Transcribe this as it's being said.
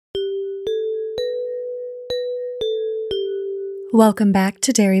Welcome back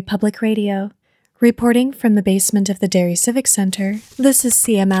to Derry Public Radio. Reporting from the basement of the Derry Civic Center, this is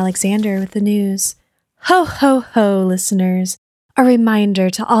CM Alexander with the news. Ho, ho, ho, listeners. A reminder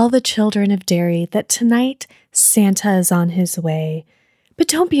to all the children of Derry that tonight Santa is on his way. But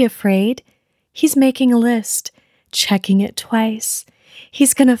don't be afraid. He's making a list, checking it twice.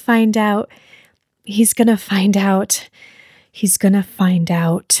 He's gonna find out. He's gonna find out. He's gonna find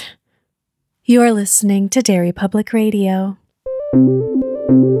out. You are listening to Derry Public Radio.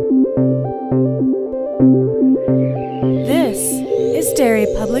 This is Derry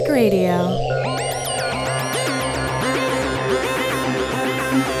Public Radio.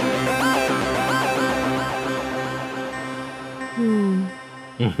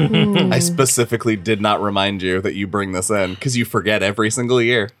 I specifically did not remind you that you bring this in because you forget every single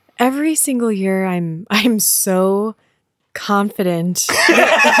year. Every single year, I'm so confident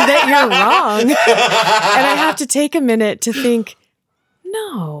that you're wrong, and I have to take a minute to think.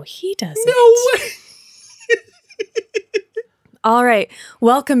 No, he doesn't. No way. All right,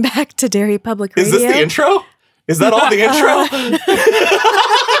 welcome back to Derry Public Radio. Is this the intro? Is that all the intro?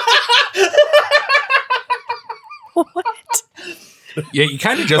 What? Yeah, you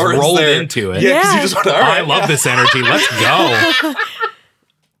kind of just rolled into it. Yeah, 'cause you just went, all right, I love this energy. Let's go.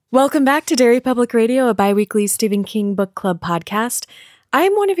 Welcome back to Derry Public Radio, a bi-weekly Stephen King Book Club podcast. I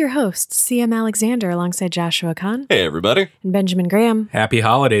am one of your hosts, CM Alexander, alongside Joshua Kahn Hey, everybody. and Benjamin Graham. Happy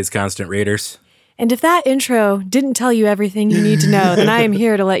holidays, Constant Raiders. And if that intro didn't tell you everything you need to know, then I am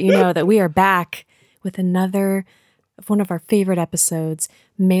here to let you know that we are back with another of one of our favorite episodes,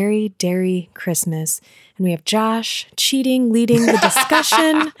 Merry Derry Christmas. And we have Josh cheating, leading the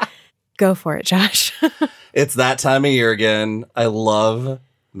discussion. Go for it, Josh. It's that time of year again. I love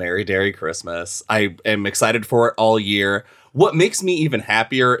Merry Derry Christmas. I am excited for it all year. What makes me even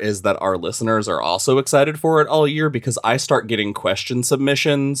happier is that our listeners are also excited for it all year because I start getting question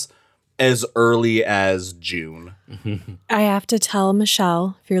submissions as early as June. I have to tell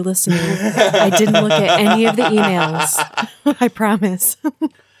Michelle, if you're listening, I didn't look at any of the emails. I promise.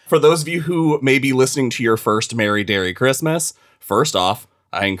 For those of you who may be listening to your first Merry Derry Christmas, first off,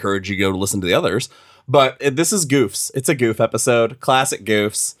 I encourage you to go listen to the others. But this is Goofs. It's a goof episode, classic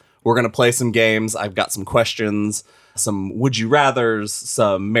Goofs. We're going to play some games. I've got some questions, some would you rathers,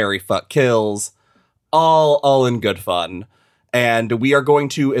 some Merry Fuck Kills, all in good fun. And we are going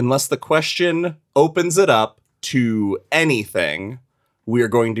to, unless the question opens it up to anything, we are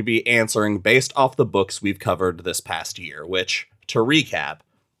going to be answering based off the books we've covered this past year, which, to recap,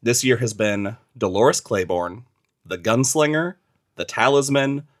 this year has been Dolores Claiborne, The Gunslinger, The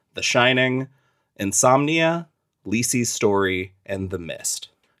Talisman, The Shining, Insomnia, Lisey's Story, and The Mist.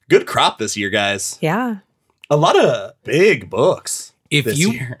 Good crop this year, guys. Yeah. A lot of big books this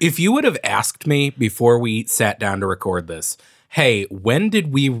year. If you would have asked me before we sat down to record this, hey, when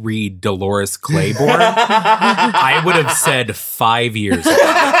did we read Dolores Claiborne? I would have said 5 years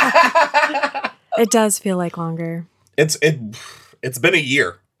ago. It does feel like longer. It's been a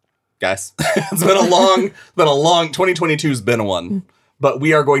year, guys. It's been a long 2022's been one. But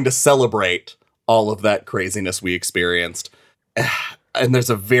we are going to celebrate all of that craziness we experienced. And there's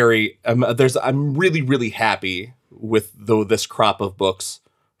I'm really, really happy with this crop of books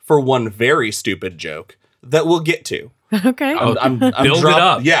for one very stupid joke that we'll get to. Okay. I'm build it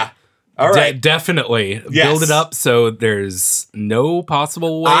up. Yeah. All right. Definitely. Yes. Build it up so there's no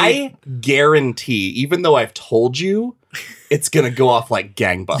possible way. I guarantee, even though I've told you, it's going to go off like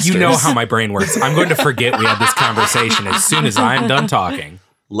gangbusters. You know how my brain works. I'm going to forget we had this conversation as soon as I'm done talking.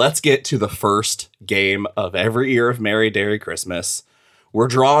 Let's get to the first game of every year of Merry Derry Christmas. We're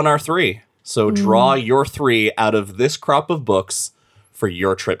drawing our 3. So draw your 3 out of this crop of books for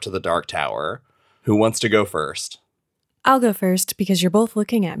your trip to the Dark Tower. Who wants to go first? I'll go first because you're both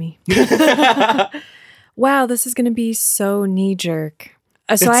looking at me. Wow, this is going to be so knee-jerk.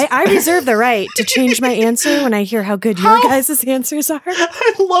 So I reserve the right to change my answer when I hear how good your guys' answers are.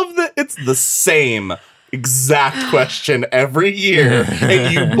 I love that it's the same exact question every year.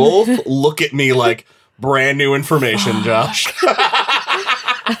 And you both look at me like brand new information, Josh.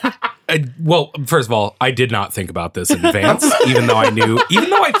 Well, first of all, I did not think about this in advance, even though I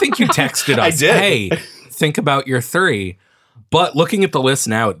think you texted us, I did. Hey, think about your 3. But looking at the list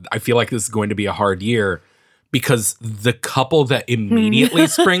now, I feel like this is going to be a hard year because the couple that immediately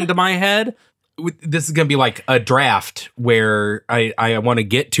spring to my head, this is going to be like a draft where I want to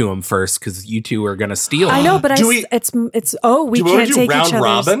get to them first because you two are going to steal them. I know, but we can't take each other's.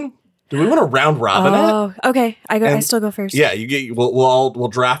 Robin? Do we want to round robin it? Oh, okay. I still go first. Yeah, we'll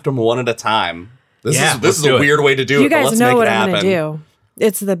draft them one at a time. This is a weird way to do it. You guys but let's know make what it I'm happen. going to do.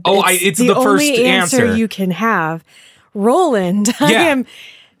 It's the it's the only first answer you can have. Roland, I Yeah. am.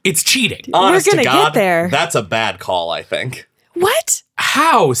 It's cheating. Honest gonna to God, get there. That's a bad call, I think. Uh, That's a bad call, I think. What?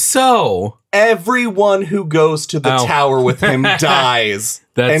 How so? Everyone who goes to the Oh. tower with him dies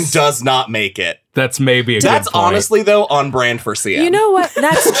That's- and does not make it. That's maybe a That's good point. honestly, though, on brand for CM. You know what?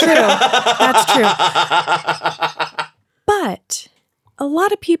 That's true. That's true. But a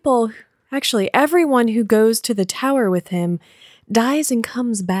lot of people, actually, everyone who goes to the tower with him dies and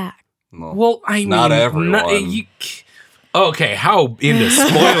comes back. Well, I mean, Not everyone. Okay, how into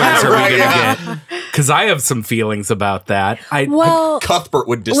spoilers are Right, we gonna yeah. get? Because I have some feelings about that. Well, Cuthbert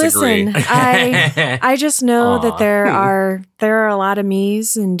would disagree. listen, I just know Aw. that there are a lot of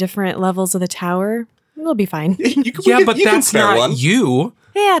me's in different levels of the tower. We'll be fine. Yeah, but that's spare not one. you.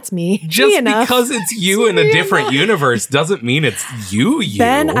 Yeah, it's me. Just Me enough. because it's you in a different universe doesn't mean it's you.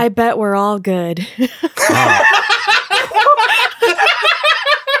 Ben, I bet we're all good.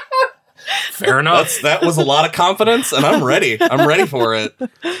 Fair enough. That was a lot of confidence, and I'm ready. I'm ready for it.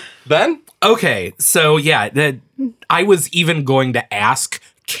 Ben? Okay, so yeah, I was even going to ask,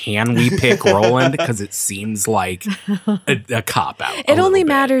 can we pick Roland? Because it seems like a cop out. It only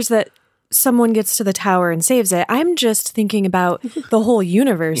matters that someone gets to the tower and saves it. I'm just thinking about the whole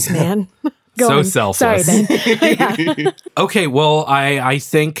universe, man. Go So on. selfless. Sorry, Ben. Yeah. Okay, well, I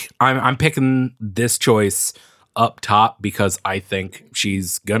think I'm picking this choice up top because I think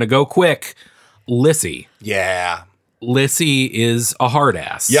she's gonna go quick. Lissy. Yeah. Lissy is a hard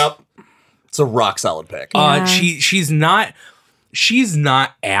ass. Yep. It's a rock solid pick. Yeah. She's not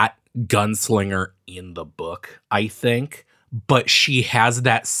at gunslinger in the book, I think, but she has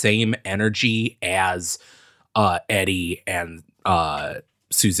that same energy as Eddie and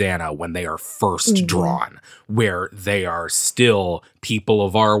Susanna when they are first drawn, where they are still people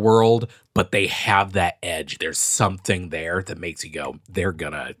of our world, but they have that edge. There's something there that makes you go, they're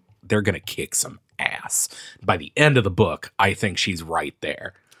gonna kick some ass. By the end of the book, I think she's right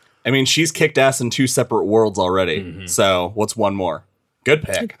there. I mean, she's kicked ass in 2 separate worlds already. Mm-hmm. So what's one more? Good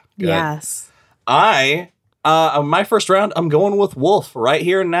pick. Good. Yes. My first round, I'm going with Wolf right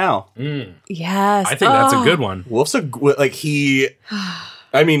here and now. Yes. I think that's a Oh. good one. Wolf's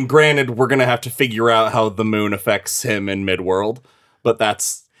I mean, granted, we're going to have to figure out how the moon affects him in Midworld, but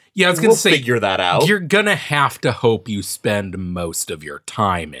Yeah, I was gonna we'll say, figure that out. you're gonna have to hope you spend most of your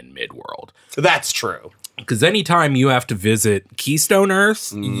time in Midworld. That's true. Because anytime you have to visit Keystone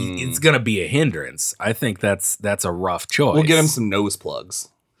Earth, it's gonna be a hindrance. I think that's a rough choice. We'll get him some nose plugs.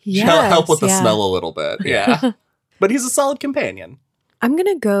 Yes, Help with the yeah. smell a little bit. Yeah. But he's a solid companion. I'm going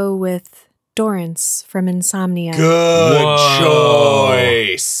to go with Dorrance from Insomnia. Good Whoa.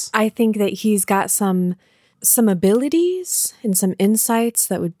 choice. I think that he's got some abilities and some insights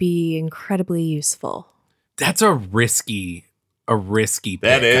that would be incredibly useful. That's a risky pick,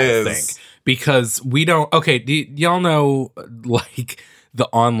 That is. I think. Because we don't do y'all know like the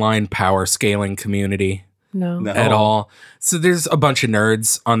online power scaling community? No. No. At all. So there's a bunch of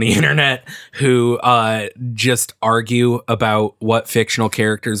nerds on the internet who just argue about what fictional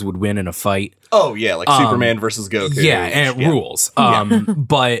characters would win in a fight. Oh, yeah, like Superman versus Goku. Yeah, and it rules.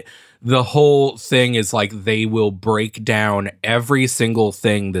 But the whole thing is like they will break down every single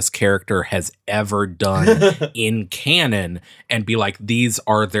thing this character has ever done in canon and be like, these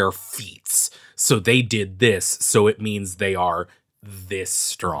are their feats. So they did this, so it means they are this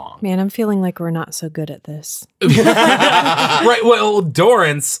strong. Man, I'm feeling like we're not so good at this. Right. Well,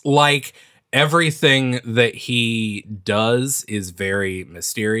 Dorrance, like everything that he does is very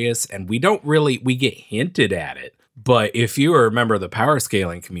mysterious and we get hinted at it. But if you remember the power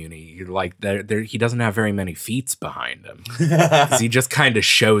scaling community, you're like he doesn't have very many feats behind him. 'Cause he just kind of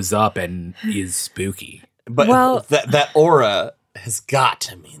shows up and is spooky. But Well- that aura has got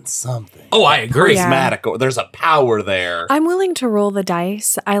to mean something. Oh, I agree. Yeah. Charismatic, or there's a power there. I'm willing to roll the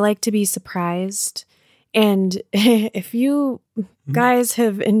dice. I like to be surprised. And if you guys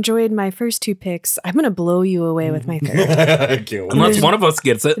have enjoyed my first 2 picks, I'm going to blow you away with my third. Unless one of us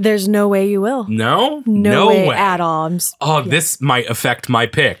gets it. There's no way you will. No? No way at all. This might affect my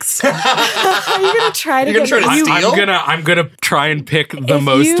picks. Are you going to try to You're get gonna try to you- steal? I'm gonna try and pick the If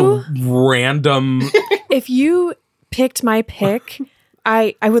most you- random. If you picked my pick,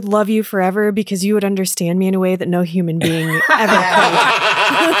 I would love you forever because you would understand me in a way that no human being ever could.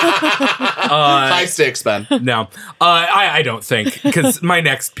 High stakes, Ben. No, I don't think, because my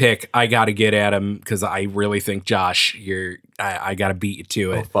next pick, I got to get at him because I really think Josh, I got to beat you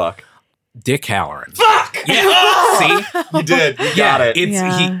to Oh, it. fuck. Dick Halloran. Fuck! Yeah, see, You did. You got it. It's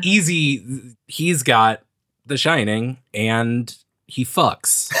Yeah. easy. He's got The Shining, and he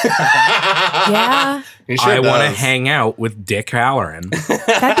fucks. Yeah, He sure I want to does. hang out with Dick Halloran,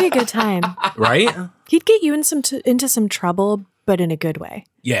 that'd be a good time. right? He'd get you into some trouble, but in a good way.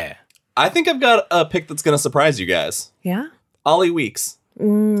 Yeah. I think I've got a pick that's going to surprise you guys. Yeah? Ollie Weeks.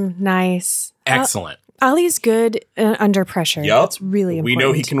 Nice. Excellent. Ollie's good under pressure. Yup. That's really important. We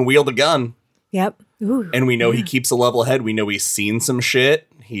know he can wield a gun, Yep. Ooh. and we know he keeps a level head. We know he's seen some shit.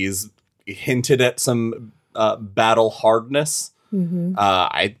 He's hinted at some battle hardness.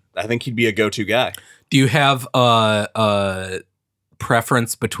 I think he'd be a go-to guy. Do you have a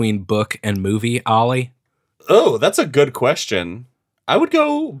preference between book and movie, Ollie? Oh, that's a good question. I would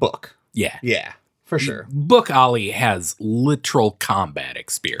go book. Yeah. Yeah, for sure. Book Ollie has literal combat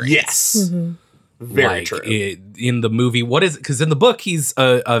experience. Yes. Very true. In the movie, what is it? Because in the book, he's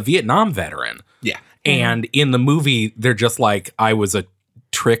a Vietnam veteran. Yeah. And in the movie, they're just like, I was a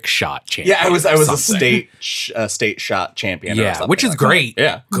trick shot champion. Yeah, I was or a something. state shot champion. or Yeah, something which is like great. that.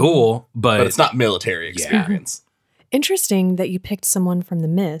 Yeah, Cool. but it's not military experience. Interesting that you picked someone from The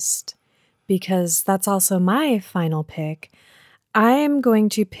Mist, because that's also my final pick. I am going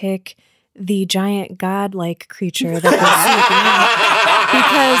to pick the giant godlike creature that was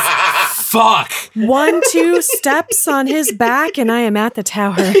Fuck. because 1-2 steps on his back and I am at the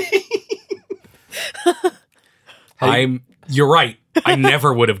tower. You're right. I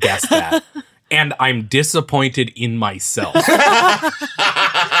never would have guessed that. And I'm disappointed in myself.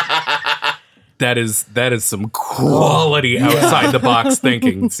 That is some quality outside the box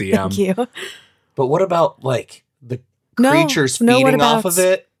thinking, CM. Thank you. But what about like the No, creatures no, what feeding off abouts? of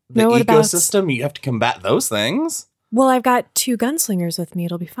it? The No, what abouts? ecosystem? You have to combat those things. Well, I've got 2 gunslingers with me.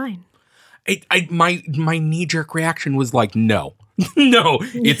 It'll be fine. My knee-jerk reaction was like, no. No,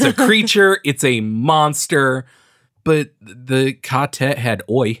 it's a creature, it's a monster. But the quartet had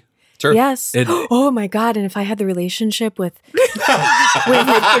Oi. Sure. Yes. It- Oh my God. And if I had the relationship with With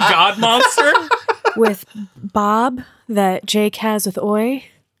the god monster? with Bob that Jake has with Oi.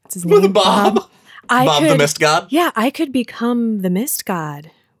 What's his With name? Bob? I Bob the could- Mist God? Yeah, I could become the Mist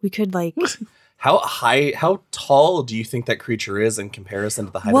God. We could like. How tall do you think that creature is in comparison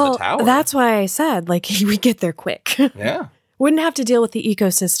to the height of Well, the tower? that's why I said like we get there quick. Yeah. Wouldn't have to deal with the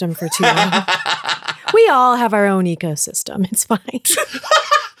ecosystem for too long. We all have our own ecosystem. It's fine.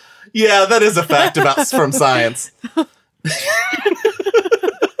 Yeah, that is a fact about from science. I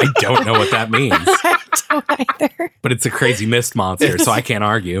don't know what that means. I don't either. But it's a crazy mist monster, so I can't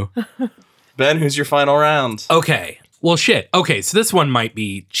argue. Ben, who's your final round? Okay. Well, shit. Okay, so this one might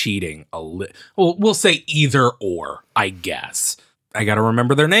be cheating a little. Well, we'll say either or, I guess. I got to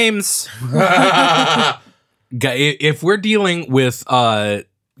remember their names. If we're dealing with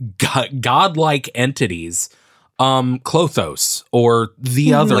godlike entities, Klothos or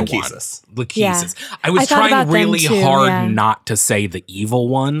the other Lachesis. one. Lachesis. Yeah. I was I thought about trying them really too, hard yeah. not to say the evil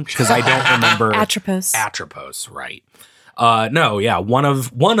one because I don't remember. Atropos. Atropos, right. No, yeah, one of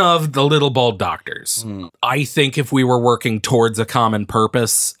the little bald doctors. I think if we were working towards a common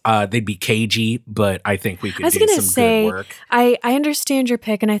purpose, they'd be cagey, but I think we could I was do gonna some say, good work. I understand your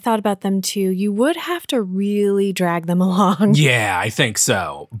pick, and I thought about them too. You would have to really drag them along, Yeah, I think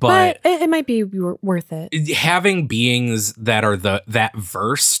so. but it might be worth it. Having beings that are that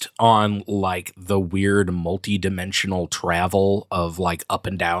versed on like the weird multi-dimensional travel of like up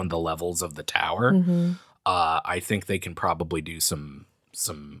and down the levels of the tower, Mm-hmm. I think they can probably do some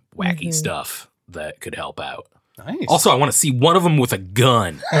wacky stuff that could help out. Nice. Also, I want to see one of them with a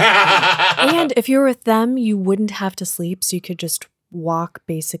gun. And if you were with them, you wouldn't have to sleep, so you could just walk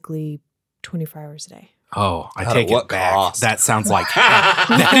basically 24 hours a day. Oh, I God, take at what it back. cost? That sounds like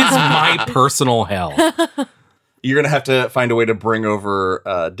hell. That is my personal hell. You're going to have to find a way to bring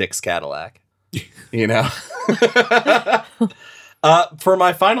over Dick's Cadillac. You know? For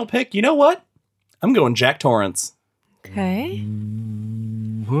my final pick, you know what? I'm going Jack Torrance. Okay.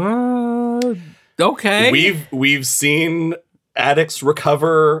 Okay. We've seen addicts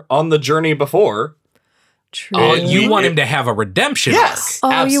recover on the journey before. True. Oh, And you we- want him to have a redemption Yes.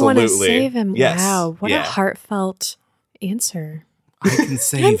 Oh, absolutely. you want to save him? Yes. Wow, what Yeah. a heartfelt answer. arc. I can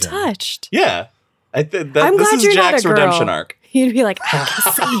save I'm him. touched. Yeah. I'm this glad is you're not Jack's a girl. redemption arc. You'd be like, I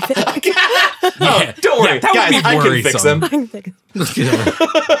can save it. Yeah. Don't worry, Yeah, that would guys. be I can fix worrisome. him. I'm thinking-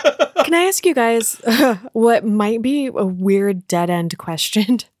 Can I ask you guys what might be a weird dead end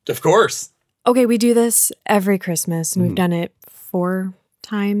question? Of course. Okay, we do this every Christmas and we've done it 4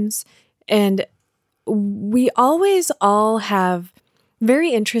 times. And we always all have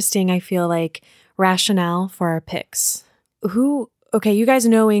very interesting, I feel like, rationale for our picks. Okay, you guys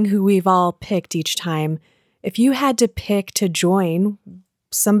knowing who we've all picked each time, if you had to pick to join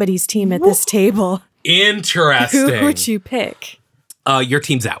somebody's team at this table, Interesting. who would you pick? Your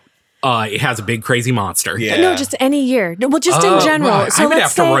team's out. It has a big crazy monster. Yeah. No, just any year. Well, just in general. Right. So I would let's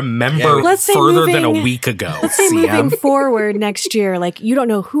have say, to remember let's say further than a moving- week ago. let's say moving CM. forward next year, like you don't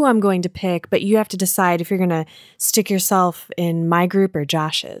know who I'm going to pick, but you have to decide if you're going to stick yourself in my group or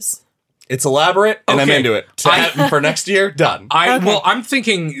Josh's. It's elaborate, and I'm Okay. into it. For next year, done. Okay. I'm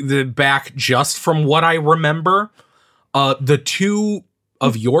thinking back just from what I remember. The two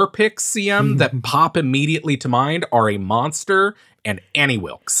of your picks, CM, that pop immediately to mind are a monster and Annie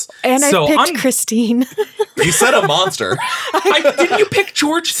Wilkes. And So I picked I'm- Christine. You said a monster. Didn't you pick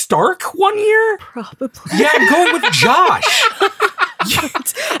George Stark one year? Probably. Yeah, I'm going with Josh.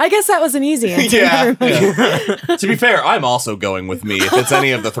 I guess that was an easy answer. Yeah. Never mind. Yeah. To be fair, I'm also going with me. If it's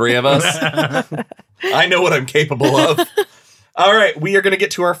any of the three of us, I know what I'm capable of. All right, we are going to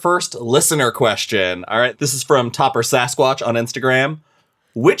get to our first listener question. All right, this is from Topper Sasquatch on Instagram.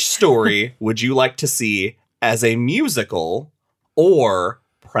 Which story would you like to see as a musical or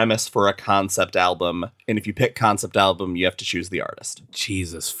premise for a concept album? And if you pick concept album, you have to choose the artist.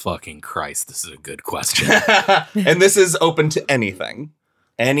 Jesus fucking Christ, this is a good question. And this is open to anything.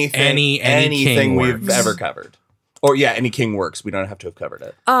 Anything King we've works. ever covered. Or yeah, any King works. We don't have to have covered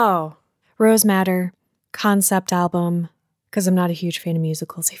it. Oh, Rose Matter, concept album, because I'm not a huge fan of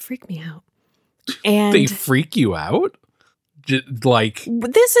musicals. They freak me out. And They freak you out? Like,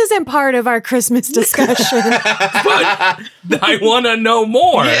 this isn't part of our Christmas discussion. but I want to know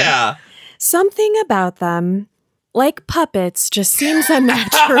more. Yeah. Something about them, like puppets, just seems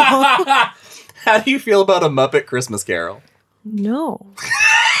unnatural. How do you feel about a Muppet Christmas Carol? No,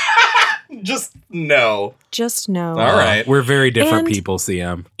 Just no. just no. All right. We're very different And- people,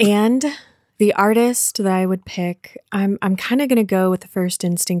 CM. And the artist that I would pick, I'm kind of going to go with the first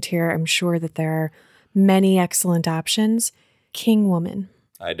instinct here. I'm sure that there are many excellent options. King Woman.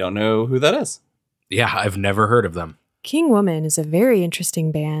 I don't know who that is. Yeah, I've never heard of them. King Woman is a very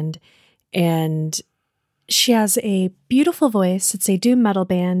interesting band, and she has a beautiful voice. It's a doom metal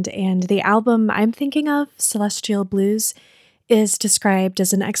band, and the album I'm thinking of, Celestial Blues, is described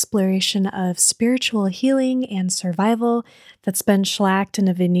as an exploration of spiritual healing and survival that's been shellacked in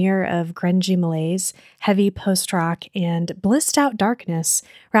a veneer of grungy malaise, heavy post-rock, and blissed out darkness,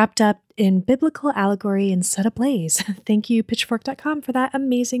 wrapped up in biblical allegory and set ablaze. Thank you, Pitchfork.com, for that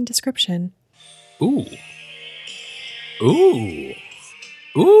amazing description. Ooh. Ooh.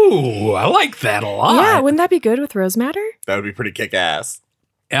 Ooh, I like that a lot. Yeah, wouldn't that be good with Rose Matter? That would be pretty kick-ass.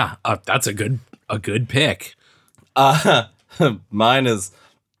 Yeah, that's a good pick. Mine is,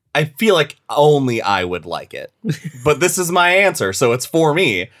 I feel like only I would like it. But this is my answer, so it's for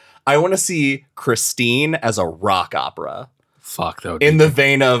me. I want to see Christine as a rock opera. Fuck, that would In be the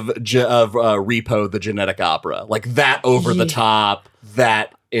vein of Repo, the genetic opera. Like that over the Yeah. top,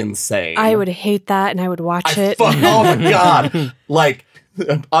 that insane. I would hate that, and I would watch it. Oh my God. Like,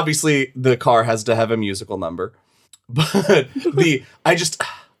 obviously the car has to have a musical number. But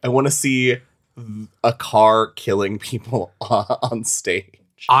I want to see a car killing people on stage.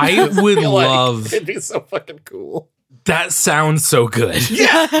 I would Like, love it'd be so fucking cool. that. Sounds so good.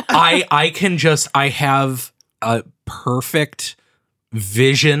 Yeah. I have a perfect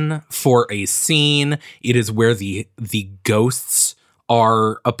vision for a scene. It is where the ghosts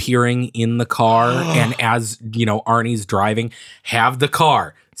are appearing in the car, and as you know, Arnie's driving, have the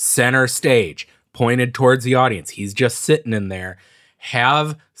car center stage pointed towards the audience. He's just sitting in there.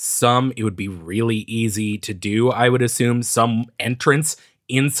 Have it would be really easy to do, I would assume, some entrance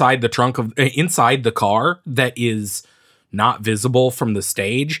inside the car that is not visible from the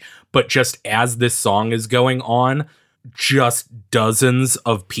stage, but just as this song is going on, just dozens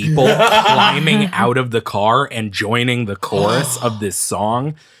of people climbing out of the car and joining the chorus of this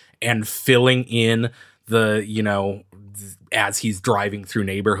song and filling in the, you know, as he's driving through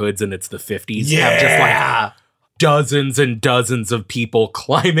neighborhoods and it's the 50s. Have just like dozens and dozens of people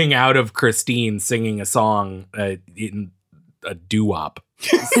climbing out of Christine singing a song in a doo-wop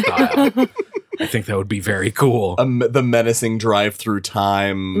style. I think that would be very cool. The menacing drive-through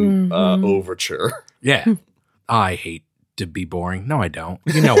time Mhm. overture. Yeah. I hate to be boring. No, I don't.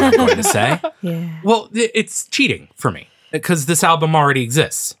 You know what I'm going to say. Yeah. Well, it's cheating for me because this album already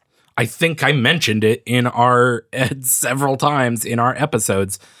exists. I think I mentioned it in our several times in our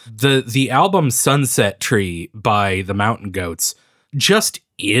episodes. The album Sunset Tree by the Mountain Goats just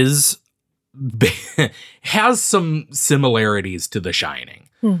has some similarities to The Shining.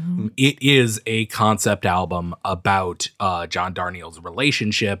 Mhm. It is a concept album about John Darnielle's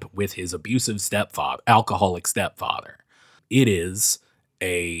relationship with his abusive alcoholic stepfather. It is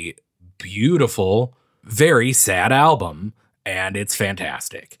a beautiful, very sad album and it's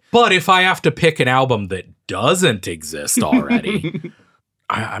fantastic. But if I have to pick an album that doesn't exist already,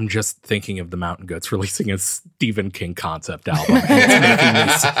 I'm just thinking of the Mountain Goats releasing a Stephen King concept album.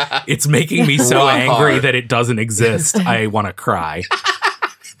 It's making me so Rock angry hard. that it doesn't exist. I want to cry.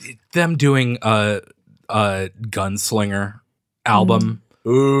 Them doing a Gunslinger album.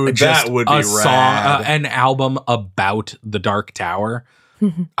 Ooh, Just that would be a rad. song, an album about the Dark Tower.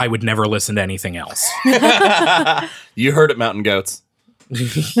 I would never listen to anything else. You heard it, Mountain Goats.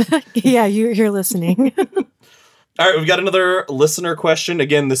 Yeah, you're listening. All right, we've got another listener question.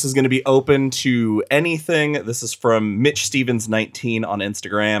 Again, this is going to be open to anything. This is from Mitch Stevens 19 on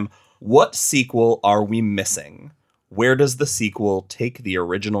Instagram. What sequel are we missing? Where does the sequel take the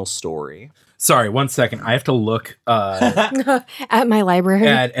original story? Sorry, 1 second. I have to look At my library.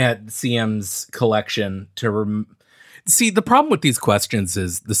 at CM's collection to see. The problem with these questions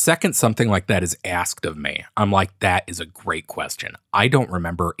is the second something like that is asked of me, I'm like, that is a great question. I don't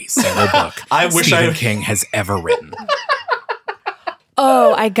remember a single book I wish Stephen I- King has ever written.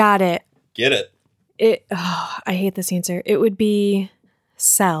 Oh, I got it. Get it? I hate this answer. It would be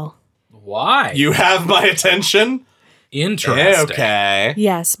Cell. Why? You have my attention? Interesting. Okay.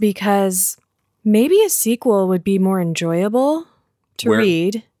 Yes, because maybe a sequel would be more enjoyable to Where-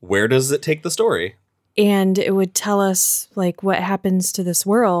 read. Where does it take the story? And it would tell us like what happens to this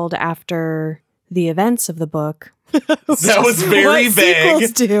world after the events of the book. That was very What vague.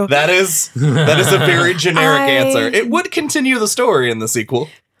 sequels do. That is a very generic I- answer. It would continue the story in the sequel.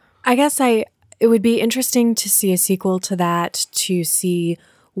 I guess it would be interesting to see a sequel to that, to see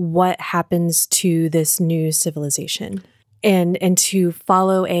what happens to this new civilization and to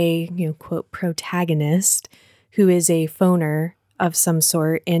follow a, quote, protagonist who is a phoner of some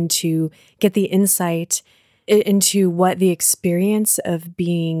sort, and to get the insight into what the experience of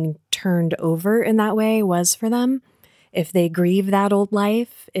being turned over in that way was for them. If they grieve that old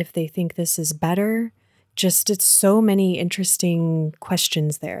life, if they think this is better, just it's so many interesting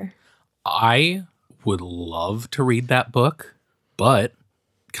questions there. I would love to read that book, but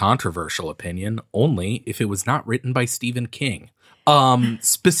controversial opinion, only if it was not written by Stephen King.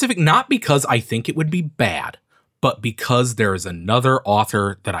 Specific, not because I think it would be bad, but because there is another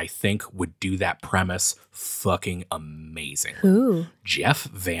author that I think would do that premise fucking amazing. Ooh. Jeff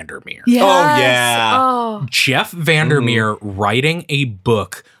Vandermeer. Yes. Oh, yeah. Oh. Jeff Vandermeer writing a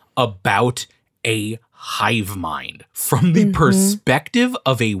book about a hive mind from the perspective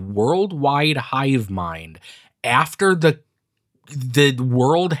of a worldwide hive mind after the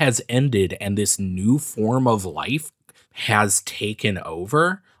world has ended and this new form of life has taken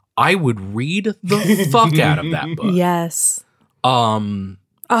over. I would read the fuck out of that book. Yes. Um,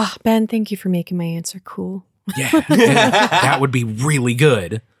 Oh, Ben, thank you for making my answer cool. yeah, that would be really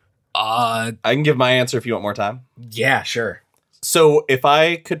good. I can give my answer if you want more time. Yeah, sure. So if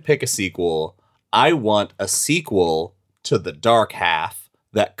I could pick a sequel, I want a sequel to The Dark Half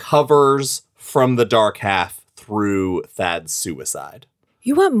that covers from The Dark Half through Thad's suicide.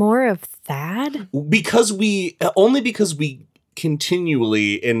 You want more of Thad? Because we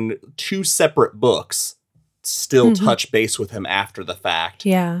continually in two separate books still touch base with him after the fact.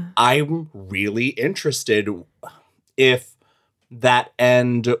 Yeah. I'm really interested if that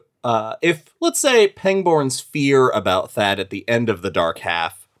end, if let's say Pangborn's fear about Thad at the end of The Dark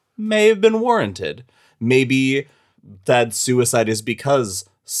Half may have been warranted. Maybe Thad's suicide is because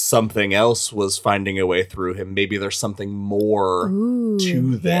something else was finding a way through him. Maybe there's something more Ooh,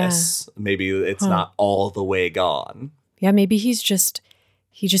 to this. Maybe it's not all the way gone. Yeah, maybe he just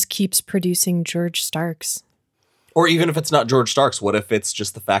keeps producing George Starks. Or even if it's not George Starks, what if it's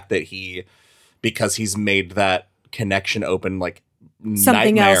just the fact that because he's made that connection open, like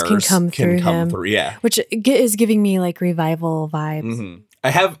Something else can nightmares come through him. Yeah. Which is giving me like revival vibes. Mhm. I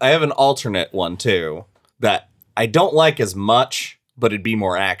have an alternate one too that I don't like as much, but it'd be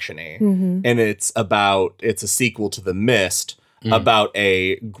more actiony. Mhm. And it's a sequel to The Mist about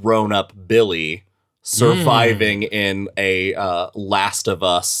a grown-up Billy surviving in a Last of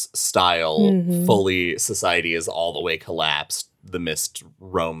Us style, fully society is all the way collapsed. The Mist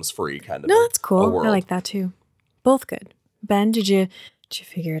roams free kind of. No, that's a cool. world. I like that too. Both good. Ben, did you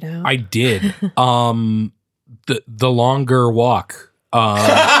figure it out? I did. The longer walk.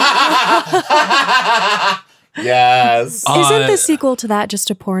 Yes. Isn't the sequel to that just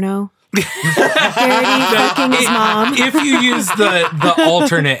a porno? Garrity fucking his mom. If you use the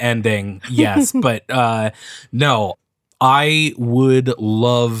alternate ending, yes, but no. I would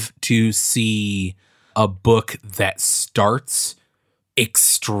love to see a book that starts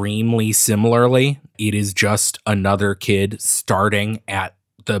extremely similarly. It is just another kid starting at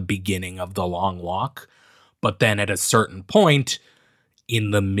the beginning of the long walk, But then at a certain point,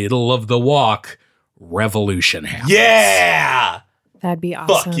 in the middle of the walk, revolution happens. Yeah. That'd be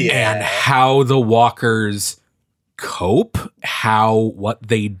awesome. Fuck yeah. And how the walkers cope, what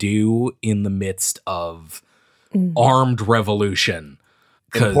they do in the midst of armed revolution.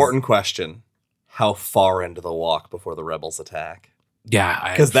 'Cause- Important question. How far into the walk before the rebels attack?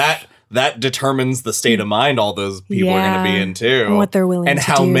 Yeah. Because that determines the state of mind all those people are going to be in too. And what they're willing and to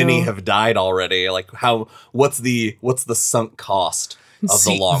how do. many have died already. Like what's the sunk cost of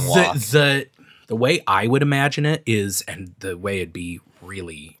the long walk? The way I would imagine it is, and the way it'd be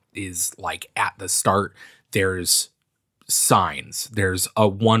really is like at the start, there's signs. There's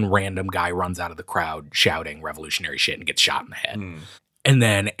one random guy runs out of the crowd shouting revolutionary shit and gets shot in the head. And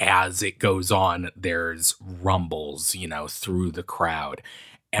then as it goes on, there's rumbles, through the crowd.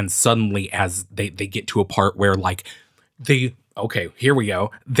 And suddenly as they get to a part where like okay, here we go.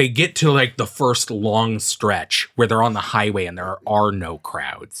 They get to like the first long stretch where they're on the highway and there are no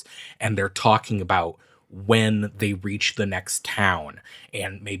crowds. And they're talking about when they reach the next town.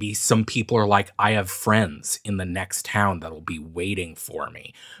 And maybe some people are like, I have friends in the next town that'll be waiting for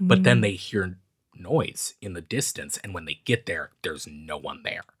me. But then they hear noise in the distance. And when they get there, there's no one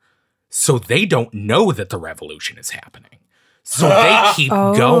there. So they don't know that the revolution is happening. So they keep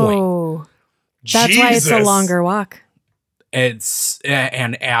going. That's why it's a Jesus. longer walk.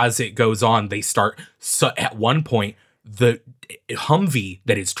 And as it goes on, they start. So at one point, the Humvee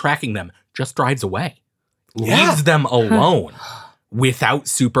that is tracking them just drives away, leaves them alone without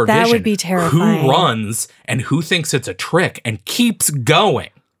supervision. That would be terrifying. Who runs and who thinks it's a trick and keeps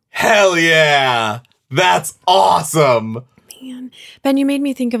going? Hell yeah. That's awesome. Man. Ben, you made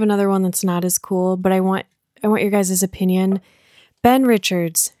me think of another one that's not as cool, but I want your guys' opinion. Ben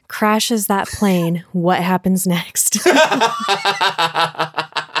Richards crashes that plane. What happens next?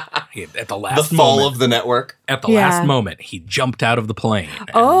 At the last The fall moment, of the network. at the last moment, he jumped out of the plane.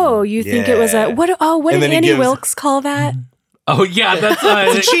 Oh, you think it was Yeah. what And did then he Annie gives- Wilkes call that? Oh yeah, that's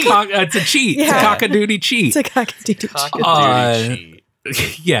It's a cheat. It's a cheat. It's a Yeah. cock-a-doodie cheat. It's a cock-a-doodle cheat. Cock-a-doodle cheat.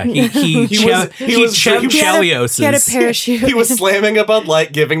 Yeah, he Chev He had a parachute. He was slamming a Bud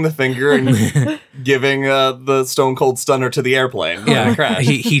Light, giving the finger, and giving the Stone Cold Stunner to the airplane. Yeah, Crash.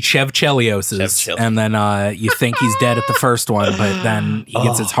 he Chev Chelioses, Chev- and then you think he's dead at the first one, but then he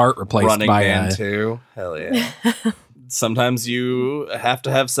gets his heart replaced Running by Man 2. Hell yeah. Sometimes you have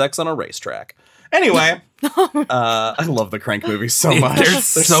to have sex on a racetrack. Anyway, I love the Crank movies so much. They're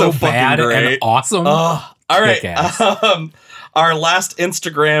so fucking bad and great. awesome. All right. Kick-ass. Our last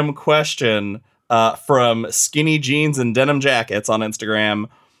Instagram question from Skinny Jeans and Denim Jackets on Instagram.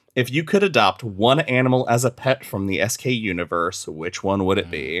 If you could adopt one animal as a pet from the SK universe, which one would it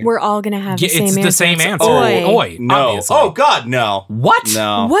be? We're all gonna have the Yeah, same it's answer. the same answer. Oi. Oi, No. obviously. Oh, God, no. What?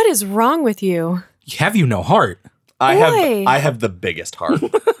 No. What is wrong with you? Have you no heart? Oi. I have the biggest heart.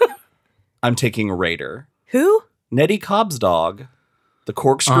 I'm taking Raider. Who? Nettie Cobb's dog. The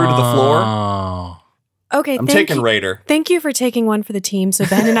corkscrew to the floor. Oh. Okay, I'm taking Raider. Thank you for taking one for the team so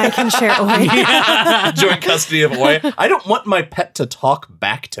Ben and I can share Oi. Joint custody of Oi. I don't want my pet to talk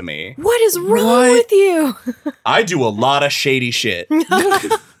back to me. What is wrong with you? I do a lot of shady shit.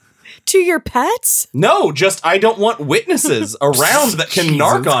 To your pets? No, just I don't want witnesses around that can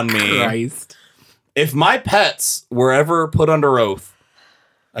narc on me. Christ. If my pets were ever put under oath,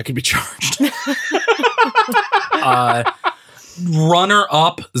 I could be charged. Runner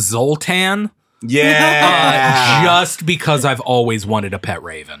up Zoltan. Yeah. Just because I've always wanted a pet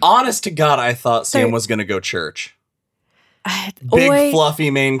raven. Honest to God, I thought Sam There- was going to go church. Big Oi, fluffy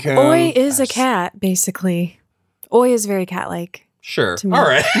Maine Coon. Oi is a cat, basically. Oi is very cat-like. Sure. To me. All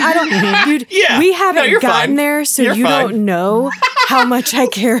right. I don't, dude. Yeah. We No, haven't you're gotten fine. there, so You're you fine. don't know how much I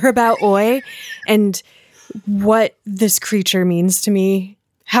care about Oi and what this creature means to me.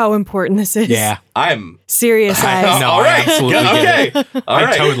 How important this is. Yeah. I'm. Serious eyes. No, all I right. absolutely Okay. get All I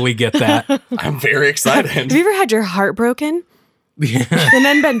right. totally get that. I'm very excited. Have you ever had your heart broken and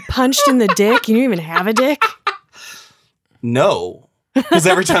then been punched in the dick? You don't even have a dick. No. Because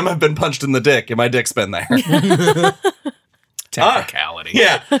every time I've been punched in the dick, my dick's been there. Technicality.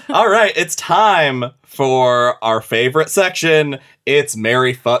 Yeah. All right. It's time for our favorite section. It's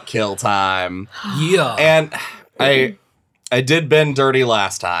Marry, Fuck, Kill time. Yeah. And I did Ben dirty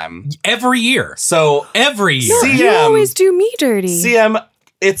last time. Every year. So Every year. See- You CM. always do me dirty. CM,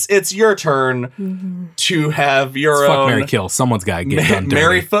 it's your turn to have your It's fuck, own Mary, kill. Someone's got to get done dirty.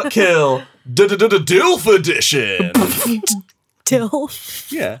 Marry, Fuck, Kill Dilf edition.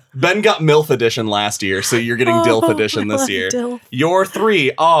 Dilf. Yeah. Ben got MILF edition last year, so you're getting DILF edition I this love year. DILF. Your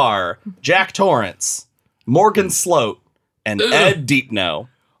three are Jack Torrance, Morgan Sloat, and Ed Deepno.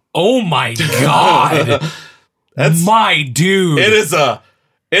 Oh my God. My dude. That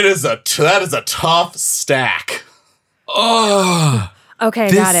is a tough stack. Oh,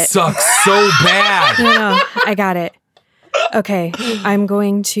 Okay, got this it. sucks so bad. No, I got it. Okay, I'm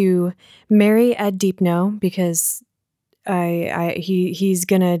going to marry Ed Deepno because he's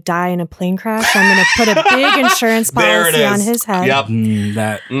gonna die in a plane crash. I'm gonna put a big insurance There it policy on is. his head. Yep.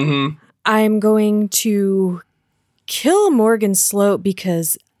 That Mm-hmm. I'm going to kill Morgan Sloat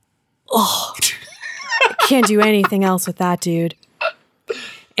because I can't do anything else with that dude.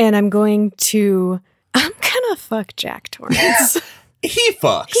 And I'm gonna fuck Jack Torrance. He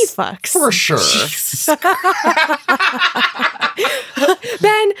fucks. He fucks. For sure.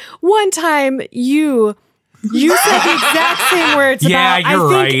 Ben, one time you said the exact same words Yeah, about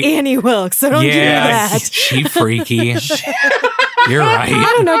you're I think right. Annie Wilkes, so don't do that. she freaky. You're right.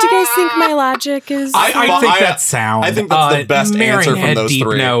 I don't know. Do you guys think my logic is I think that's sound. I think that's the best answer from those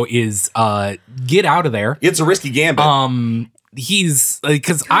three. Deepno is get out of there. It's a risky gambit. He's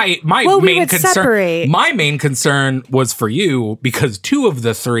because my we main would concern separate. my main concern was for you because 2 of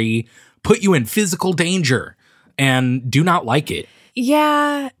the 3 put you in physical danger and do not like it.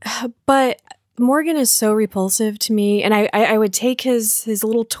 Yeah, but Morgan is so repulsive to me, and I would take his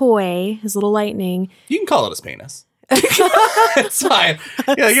little toy, his little lightning. You can call it his penis. It's fine.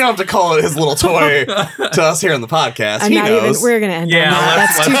 Yeah, you don't have to call it his little toy to us here on the podcast. I'm he not knows. even. We're gonna end on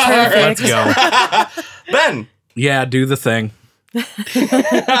that. That's too Let's perfect. go. Ben, Yeah, do the thing.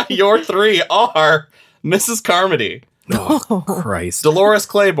 your 3 are Mrs. Carmody, Oh, Christ. Dolores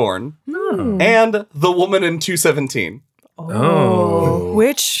Claiborne, and the woman in 217. Oh.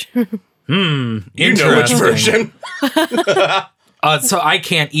 Which You know which Interesting. version. So I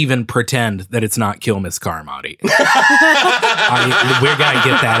can't even pretend that it's not Kill Miss Carmody. We're gonna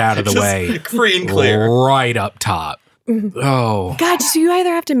get that out of the way. Free and clear. Right up top. Oh. God, so you either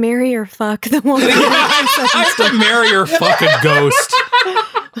have to marry or fuck the woman. I have to marry or fuck a ghost.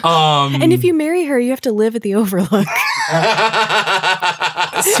 And if you marry her, you have to live at the Overlook.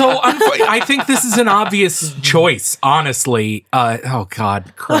 So I think this is an obvious choice, honestly. Oh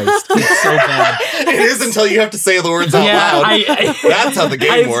God, Christ, it's so bad. It is until you have to say the words out loud. That's how the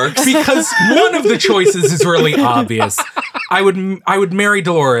game works. Because one of the choices is really obvious. I would marry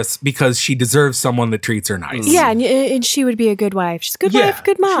Dolores because she deserves someone that treats her nice. Yeah, and she would be a good wife. She's a good Yeah. wife,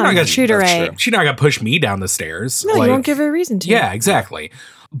 good She's not mom. gonna- Treat her that's right. true. She's not gonna push me down the stairs. No, you won't give her a reason to. Yeah, exactly.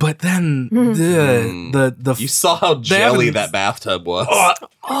 But then the You saw how They jelly haven't- that bathtub was.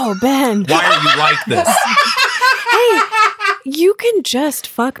 Oh, Ben. why are you like this? Hey, you can just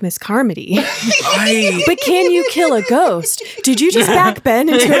fuck Miss Carmody. But can you kill a ghost? Did you just back Ben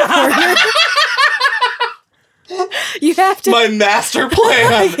into a corner? You have to. My master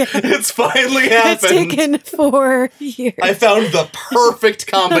plan. It's finally It's happened. taken 4 years. I found the perfect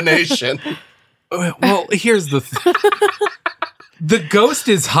combination. Well, here's the the ghost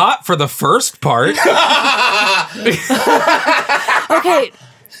is hot for the first part. Okay.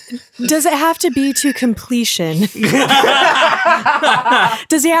 Does it have to be to completion?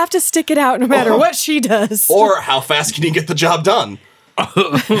 Does he have to stick it out no matter what she does? Or how fast can you get the job done?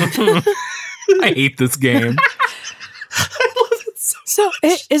 I hate this game. So,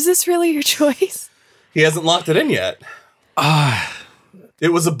 is this really your choice? He hasn't locked it in yet.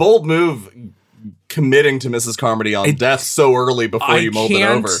 It was a bold move committing to Mrs. Carmody on death so early before you mulled it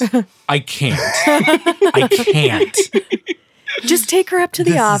over. I can't. I can't. Just take her up to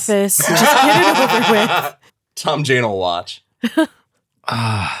the office. Just get it over with. Tom Jane will watch.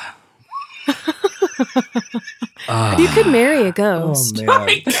 You could marry a ghost.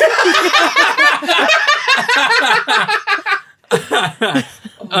 man.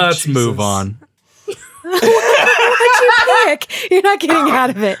 Let's move on. What'd you pick? You're not getting out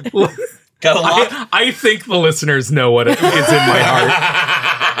of it. Got a lot. I think the listeners know what is in my heart.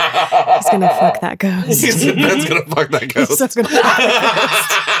 He's gonna fuck that ghost. Ben's gonna fuck that ghost. So gonna fuck that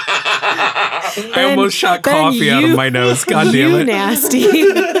I almost shot Ben, coffee out of you- my nose. God ghost. damn You it. nasty.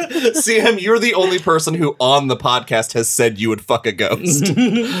 CM, you're the only person who on the podcast has said you would fuck a ghost. Wait,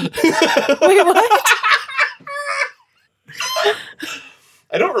 what?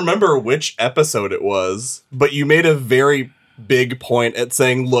 I don't remember which episode it was, but you made a very big point at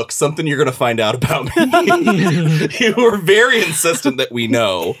saying, look, something you're going to find out about me. You were very insistent that we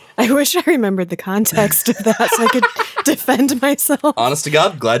know. I wish I remembered the context of that so I could defend myself. Honest to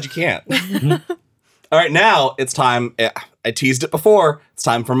God, glad you can't. All right, now it's time. I teased it before. It's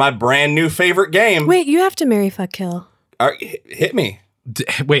time for my brand new favorite game. Wait, you have to marry, fuck, kill. All right, hit me.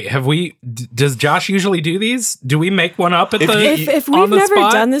 Wait, have we? Does Josh usually do these? Do we make one up at If the? you- If on we've the never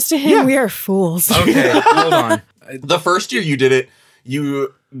spot? done this to him, we are fools. Okay, hold on. The first year you did it,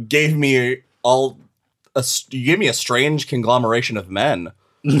 you gave me all you gave me a strange conglomeration of men.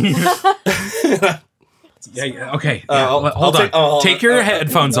 Yeah. Okay. I'll Hold take- on. Take your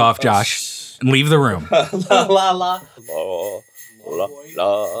headphones off, Josh, and leave the room. La la la la la la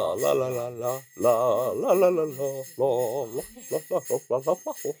la la la la la la la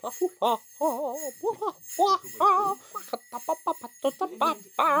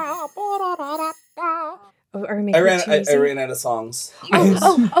Or make I it ran out of songs.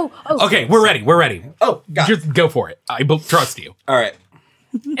 Oh. Okay, we're ready. We're ready. Oh, God. Just go for it. I trust you. All right.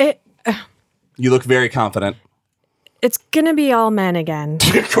 It, You look very confident. it's gonna be all men again,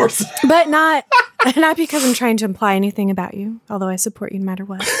 Of course. but not because I'm trying to imply anything about you. Although I support you no matter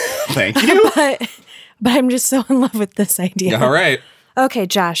what. Thank you. But I'm just so in love with this idea. All right. Okay,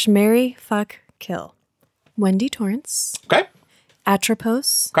 Josh, marry, fuck, kill. Wendy Torrance, Okay.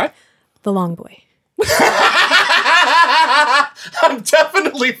 Atropos, Okay. the Long Boy. I'm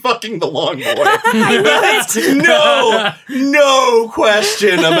definitely fucking the long boy. No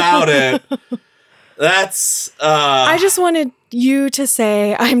question about it. That's I just wanted you to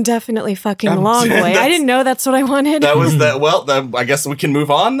say I'm definitely fucking the Long Boy. I that's- didn't know that's what I wanted. that was that. Well, I guess we can move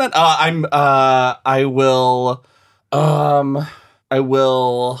on then. I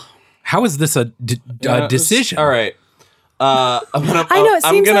will. How is this a decision? All right. I'm gonna. I know, it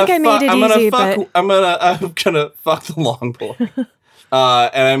seems like I made it easy, but- I'm gonna fuck the long boy.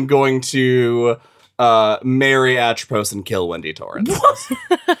 And I'm going to marry Atropos and kill Wendy Torrance.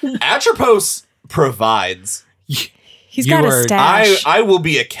 Atropos provides. He's You got a are- stash. I will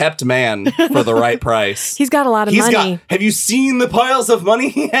be a kept man for the right price. He's got a lot of money. Have you seen the piles of money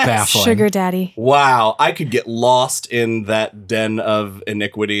he has? Baffling. Sugar daddy. Wow, I could get lost in that den of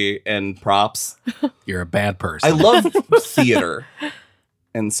iniquity and props. You're a bad person. I love theater.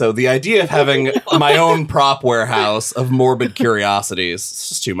 And so the idea of having my own prop warehouse of morbid curiosities is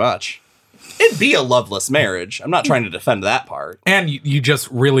just too much. It'd be a loveless marriage. I'm not trying to defend that part. And you just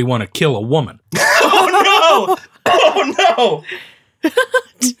really want to kill a woman. Oh no! Oh no!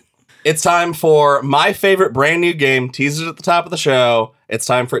 It's time for my favorite brand new game, teased at the top of the show. It's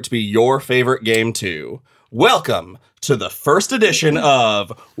time for it to be your favorite game too. Welcome to the first edition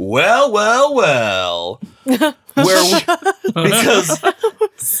of Well, where we,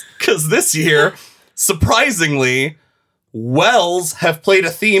 because this year, surprisingly, wells have played a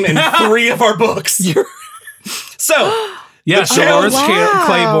theme in 3 of our books. So, Yeah, The Dolores wow.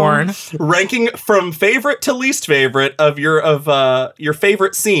 Claiborne. ranking from favorite to least favorite of your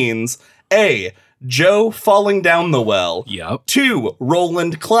favorite scenes: A, Joe falling down the well. Yep. 2,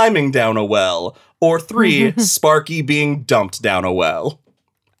 Roland climbing down a well. Or 3, Sparky being dumped down a well.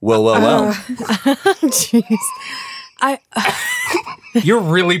 Well. Jeez. You're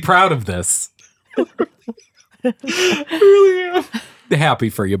really proud of this. Really am. Happy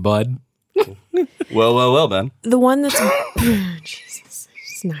for you, bud. Well, Ben. The one that's Jesus,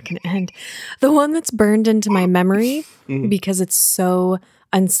 it's not going to end. The one that's burned into my memory because it's so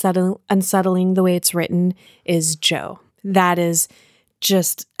unsettling the way it's written is Joe. That is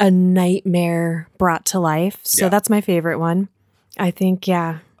just a nightmare brought to life. So Yeah. that's my favorite one. I think,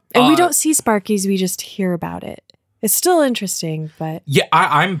 yeah. And we don't see Sparkies, we just hear about it. It's still interesting, but Yeah,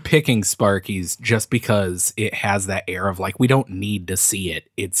 I'm picking Sparky's just because it has that air of like we don't need to see it.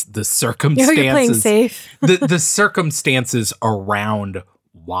 It's the circumstances. you're playing safe. the circumstances around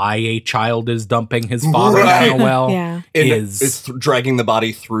why a child is dumping his father Right. down a well Yeah. It's dragging the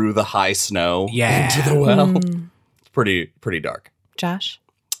body through the high snow into the well. It's pretty dark. Josh?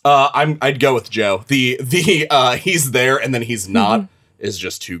 I'd go with Joe. The he's there and then he's not is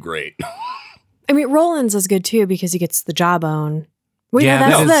just too great. I mean, Roland's is good too because he gets the jawbone. Well, Yeah, yeah,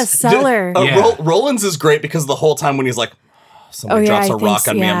 that's that the is- seller. Yeah. Roland's is great because the whole time when he's like, somebody Oh, yeah, drops I a think rock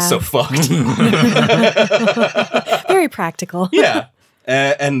so, on me, I'm yeah. so fucked. Very practical. Yeah.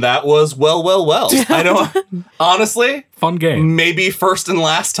 And that was well. I don't honestly, Fun game. maybe first and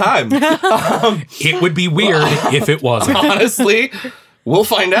last time. It would be weird if it wasn't. Honestly, we'll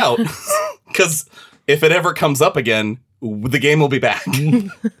find out. Because if it ever comes up again, the game will be back.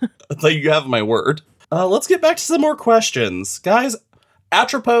 You have my word. Let's get back to some more questions. Guys,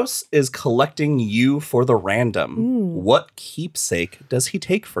 Atropos is collecting you for the random. What keepsake does he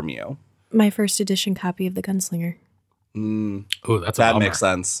take from you? My first edition copy of The Gunslinger. Oh, that's a That bummer. makes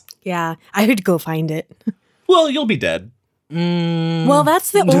sense. Yeah, I would go find it. Well, you'll be dead. Well,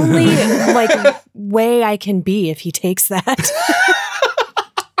 that's the only like way I can be if he takes that.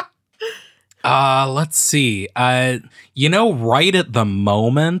 Let's see. Right at the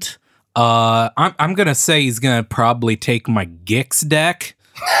moment, I'm gonna say he's gonna probably take my Gix deck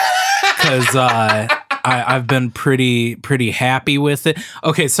because I've been pretty happy with it.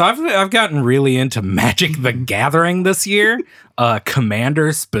 Okay, so I've gotten really into Magic the Gathering this year.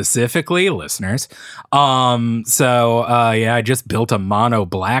 Commander specifically, listeners. I just built a mono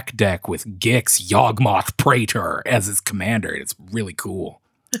black deck with Gix Yawgmoth Praetor as its commander. It's really cool.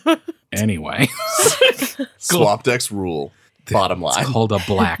 Anyway. Swap decks rule. Bottom line. It's called a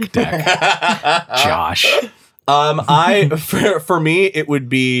black deck. Josh. For me, it would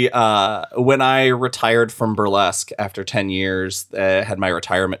be when I retired from burlesque after 10 years, had my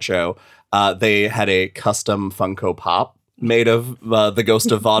retirement show. They had a custom Funko Pop made of the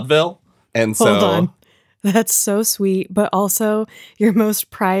Ghost of Vaudeville. And so, Hold on. That's so sweet, but also your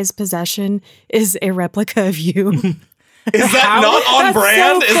most prized possession is a replica of you. Is that not on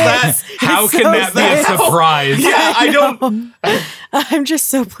brand? So Is that How can that be a surprise? Yeah, I don't. I'm just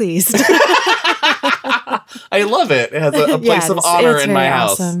so pleased. I love it. It has a place of honor in my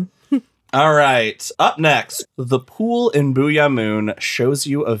house. All right. Up next, the pool in Booyah Moon shows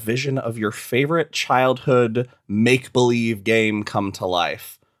you a vision of your favorite childhood make-believe game come to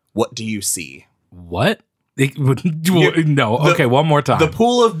life. What do you see? What? No. Okay, one more time. The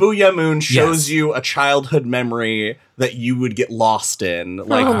pool of Booyah Moon shows you a childhood memory that you would get lost in,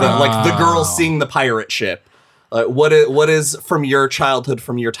 like the girl seeing the pirate ship. What is from your childhood,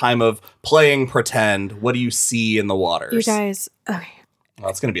 from your time of playing pretend? What do you see in the waters? You guys, okay. Well,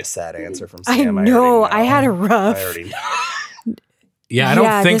 it's going to be a sad answer from I Sam. know. I had a rough. I already know. Yeah, I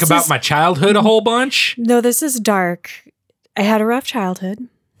don't think about my childhood a whole bunch. No, this is dark. I had a rough childhood.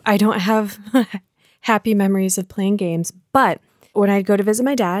 I don't have happy memories of playing games, but when I'd go to visit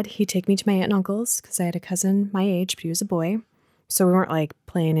my dad, he'd take me to my aunt and uncle's because I had a cousin my age, but he was a boy. So we weren't like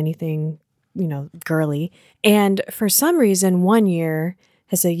playing anything, girly. And for some reason, one year,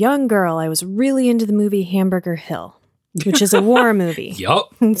 as a young girl, I was really into the movie Hamburger Hill, which is a war movie.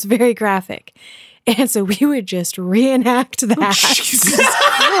 Yup. It's very graphic. And so we would just reenact that. Jesus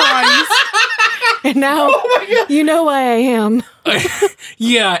Christ. And now you know why I am.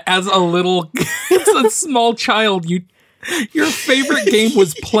 Yeah, as a small child, your favorite game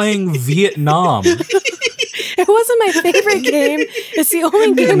was playing Vietnam. It wasn't my favorite game. It's the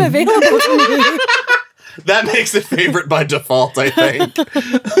only game available to me. That makes it favorite by default, I think.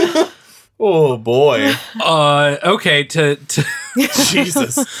 Oh boy. Okay, to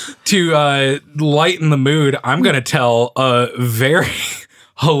Jesus. To lighten the mood, I'm going to tell a very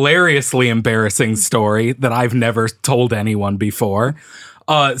hilariously embarrassing story that I've never told anyone before.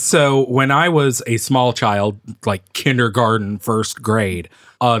 So when I was a small child, like kindergarten, first grade,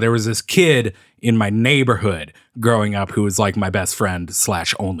 there was this kid in my neighborhood growing up who was like my best friend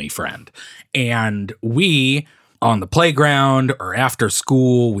 / only friend. And we, on the playground or after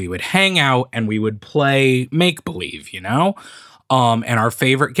school, we would hang out and we would play make-believe, and our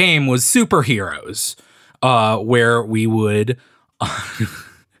favorite game was Superheroes, where we would...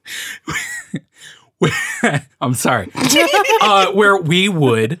 I'm sorry. Where we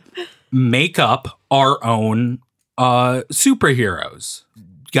would make up our own superheroes.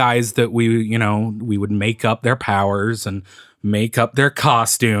 Guys that we would make up their powers and make up their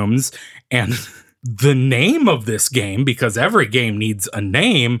costumes. And the name of this game, because every game needs a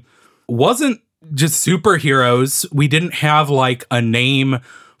name, wasn't just Superheroes. We didn't have like a name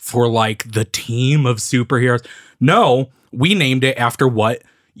for like the team of superheroes. No, we named it after what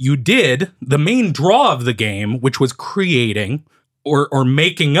you did, the main draw of the game, which was creating or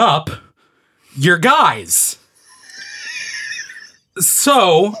making up your guys.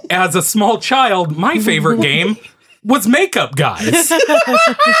 So, as a small child, my favorite game was Makeup Guys. And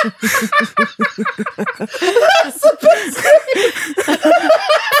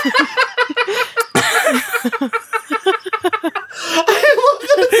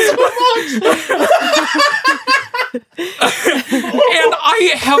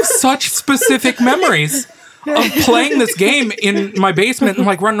I have such specific memories of playing this game in my basement and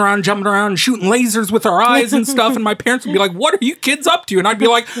like running around, jumping around, shooting lasers with our eyes and stuff. And my parents would be like, "What are you kids up to?" And I'd be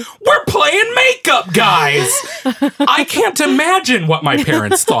like, "We're playing Makeup Guys." I can't imagine what my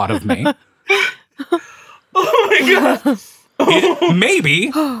parents thought of me. Oh my God. It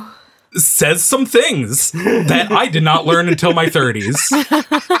maybe says some things that I did not learn until my 30s.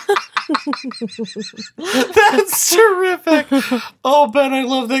 That's terrific. Oh, Ben, I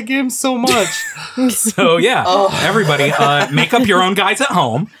love that game so much. So yeah, everybody, make up your own guys at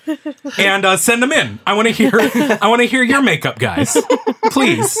home and send them in. I want to hear your makeup guys,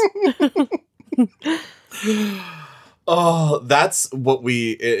 please. Oh, that's what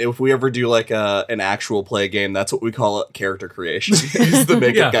if we ever do like an actual play game, that's what we call it, character creation. Is the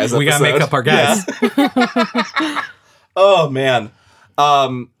makeup guys episode. We gotta make up our guys. Yeah. Oh man.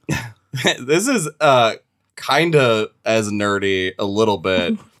 This is kind of as nerdy a little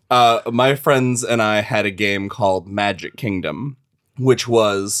bit. My friends and I had a game called Magic Kingdom, which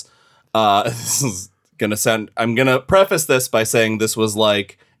was this is gonna sound. I'm gonna preface this by saying this was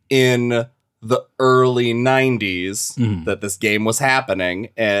like in the early 90s that this game was happening.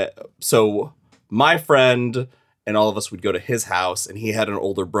 So my friend and all of us would go to his house, and he had an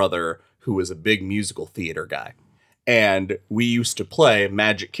older brother who was a big musical theater guy. And we used to play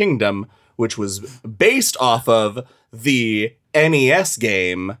Magic Kingdom, which was based off of the NES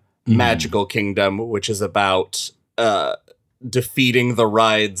game Magical Kingdom, which is about defeating the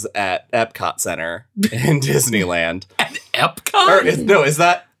rides at Epcot Center in Disneyland. At Epcot? No, is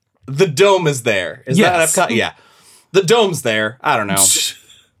that... The dome is there. Is Yes. that Epcot? Yeah. The dome's there. I don't know.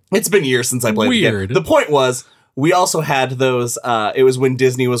 It's been years since I played the Weird. game. The point was, we also had those... it was when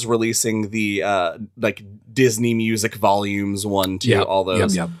Disney was releasing the like Disney music volumes 1, 2, all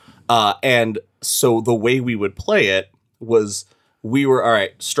those. Yep. And so the way we would play it was we were... All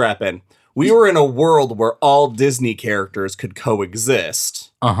right, strap in. We were in a world where all Disney characters could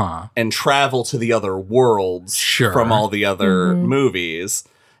coexist and travel to the other worlds Sure. from all the other movies.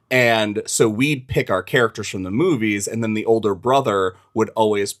 And so we'd pick our characters from the movies, and then the older brother would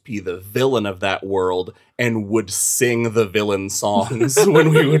always be the villain of that world and would sing the villain songs when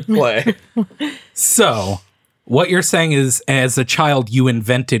we would play. So, what you're saying is, as a child, you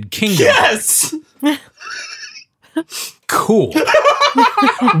invented Kingdom. Yes! Cool.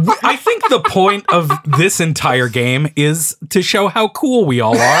 I think the point of this entire game is to show how cool we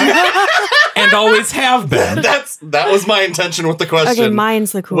all are and always have been. That was my intention with the question. Okay,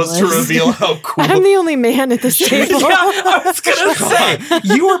 mine's the coolest. Was to reveal how cool. I'm the only man at this table. Yeah, I was gonna say,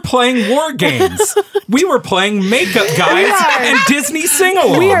 you were playing war games. We were playing makeup guys and Disney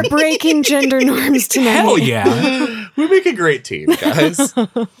sing-along. We are breaking gender norms tonight. Hell yeah. We make a great team, guys.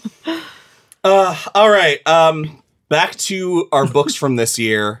 All right. Back to our books from this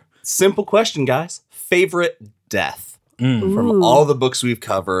year. Simple question, guys. Favorite death from all the books we've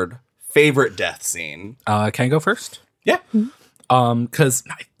covered. Favorite death scene. Can I go first? Yeah. Because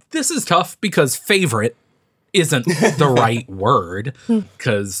this is tough because favorite isn't the right word.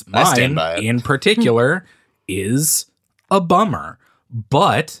 Because I stand mine, by it. in particular, is a bummer.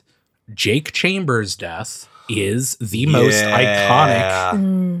 But Jake Chambers' death is the most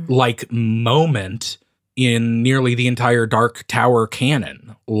iconic like moment in nearly the entire Dark Tower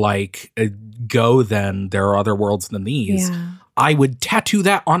canon. Like, go then, there are other worlds than these. Yeah. I would tattoo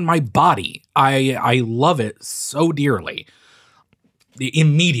that on my body. I love it so dearly. The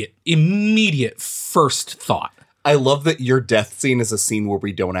immediate first thought. I love that your death scene is a scene where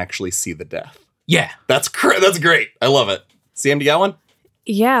we don't actually see the death. Yeah. That's great. I love it. CM, do you got one?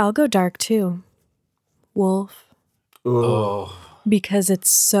 Yeah, I'll go dark too. Wolf. Oh. Because it's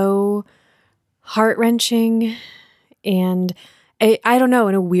so heart-wrenching, and I don't know,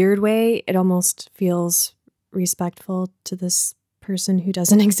 in a weird way, it almost feels respectful to this person who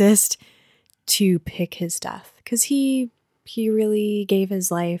doesn't exist to pick his death, because he really gave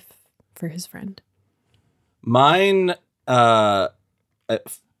his life for his friend. Mine,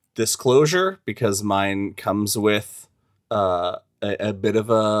 disclosure, because mine comes with a bit of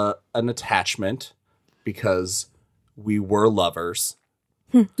an attachment, because we were lovers.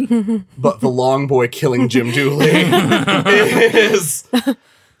 But the long boy killing Jim Dooley is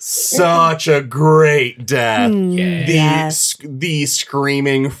such a great death. The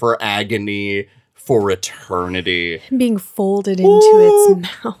screaming for agony for eternity. Being folded into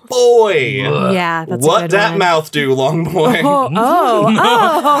its mouth. Boy, Yeah, that's a what good that one. mouth do, long boy? Oh,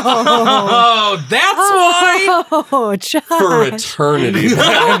 that's why. Oh, Josh. For eternity. We have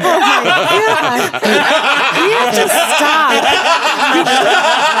to stop.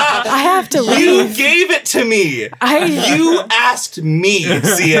 I have to You leave. gave it to me. You asked me,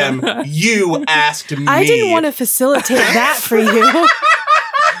 CM. You asked me. I didn't want to facilitate that for you.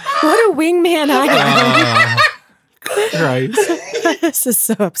 What a wingman I am. Right. This is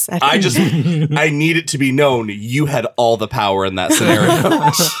so upsetting. I need it to be known you had all the power in that scenario.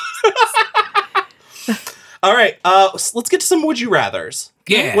 All right, so let's get to some would you rathers.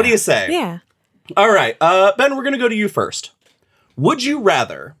 Yeah. What do you say? Yeah. All right, Ben, we're going to go to you first. Would you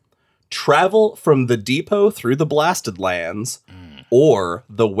rather travel from the depot through the blasted lands or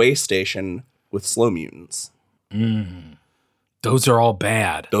the way station with slow mutants? Those are all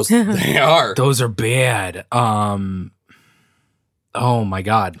bad. They are. Those are bad. Oh my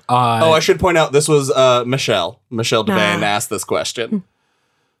God. I should point out this was Michelle Devane asked this question.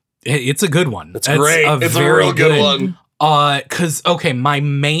 It's a good one. It's great. It's a real good one. Cause okay, my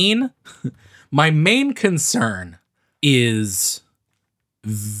main concern is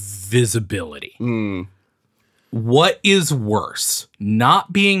visibility. Mm. What is worse,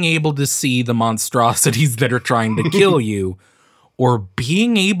 not being able to see the monstrosities that are trying to kill you, or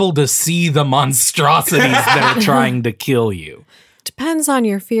being able to see the monstrosities that are trying to kill you? Depends on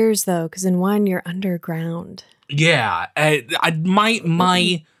your fears, though, because in one, you're underground. Yeah, my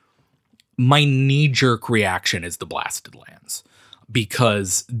knee-jerk reaction is the Blasted Lands,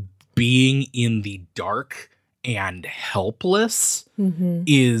 because being in the dark and helpless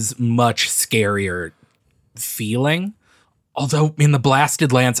is much scarier feeling. Although in the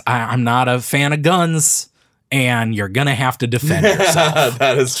Blasted Lands, I'm not a fan of guns, and you're gonna have to defend yourself.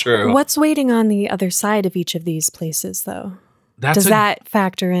 That is true. What's waiting on the other side of each of these places, though? Does that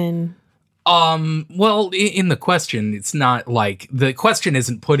factor in? Well, in the question, it's not like the question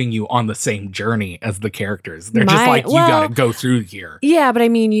isn't putting you on the same journey as the characters. They're just like, you gotta go through here. Yeah, but I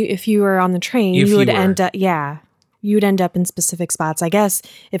mean, if you were on the train, If you would you were. end up, you'd end up in specific spots. I guess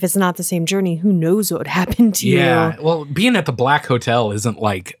if it's not the same journey, who knows what would happen to Yeah, you? well, being at the Black Hotel isn't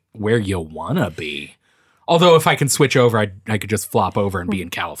like where you wanna be. Although if I can switch over, I could just flop over and be in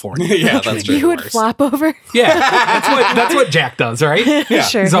California. Yeah, Which that's makes true. it You would worse. flop over? Yeah, that's what Jack does, right? Yeah.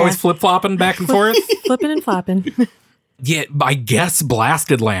 Sure. He's always flip flopping back and forth. flipping and flopping. Yeah, I guess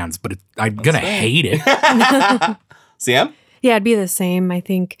Blasted Lands, but I'm gonna hate it. CM? Yeah, it'd be the same. I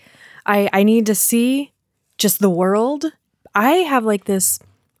think I need to see just the world. I have like this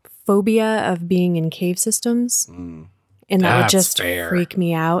phobia of being in cave systems, and that would That's just fair. freak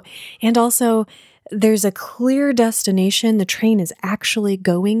me out. And also, there's a clear destination. The train is actually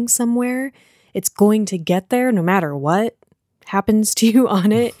going somewhere. It's going to get there no matter what happens to you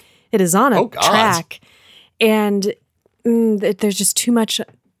on it. It is on a Oh, God. track. And there's just too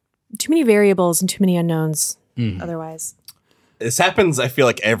many variables and too many unknowns otherwise. This happens, I feel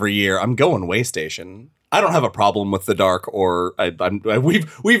like, every year. I'm going Waystation. I don't have a problem with the dark, or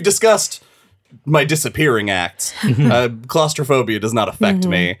we've discussed my disappearing acts. Claustrophobia does not affect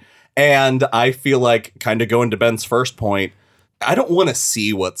me. And I feel like, kind of going to Ben's first point, I don't want to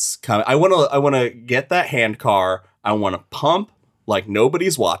see what's coming. I want to get that hand car. I want to pump like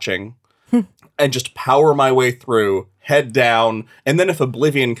nobody's watching and just power my way through, head down. And then if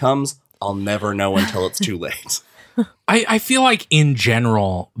Oblivion comes, I'll never know until it's too late. I feel like in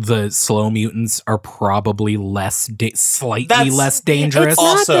general, the slow mutants are probably slightly That's- less dangerous. It's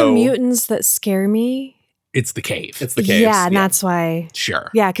not Also- the mutants that scare me. It's the cave. It's the caves. Yeah, and that's why. Sure.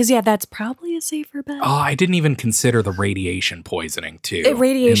 Yeah, because that's probably a safer bet. Oh, I didn't even consider the radiation poisoning too.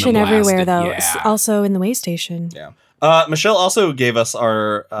 Radiation in the everywhere, Blasted- though. Yeah. Also in the way station. Yeah. Michelle also gave us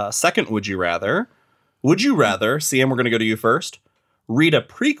our second Would You Rather. Would you rather, CM, we're going to go to you first, read a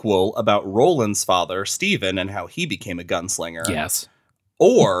prequel about Roland's father, Stephen, and how he became a gunslinger? Yes.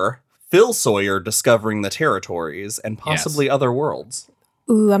 Or Phil Sawyer discovering the territories and possibly other worlds?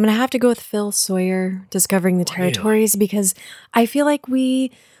 Ooh, I'm going to have to go with Phil Sawyer discovering the territories because I feel like we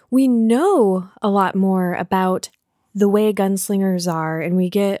know a lot more about the way gunslingers are, and we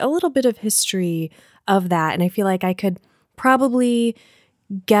get a little bit of history of that. And I feel like I could probably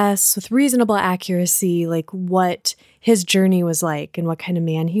guess with reasonable accuracy like what his journey was like and what kind of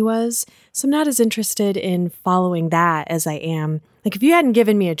man he was. So I'm not as interested in following that as I am. Like if you hadn't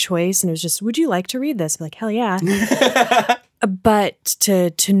given me a choice and it was just, would you like to read this? I'd be like, hell yeah. But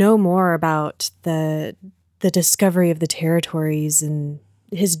to know more about the discovery of the territories and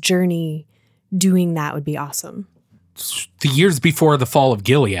his journey doing that would be awesome. The years before the fall of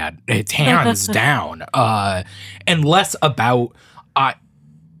Gilead, it's hands down. And less about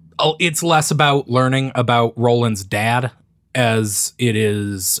it's less about learning about Roland's dad as it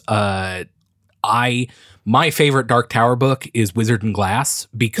is my favorite Dark Tower book is Wizard and Glass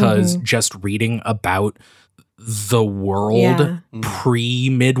because just reading about the world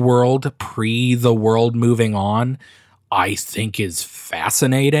pre-Midworld, pre the world moving on, I think is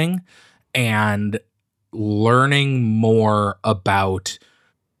fascinating, and learning more about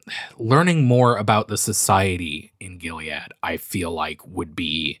the society in Gilead, I feel like would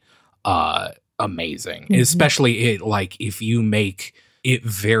be amazing, especially if you make it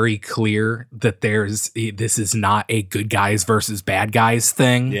very clear that this is not a good guys versus bad guys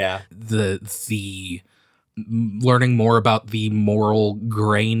thing. Yeah. The learning more about the moral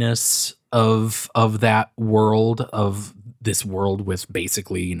grayness of that world, of this world with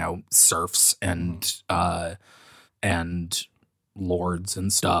basically, serfs and lords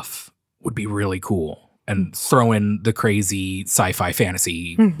and stuff would be really cool. And throw in the crazy sci-fi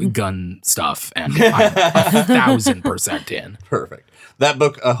fantasy gun stuff, and I'm 1,000% in. Perfect. That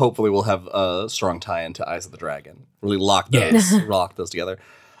book hopefully will have a strong tie into Eyes of the Dragon. Really lock those together.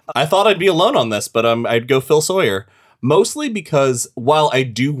 I thought I'd be alone on this, but I'd go Phil Sawyer. Mostly because while I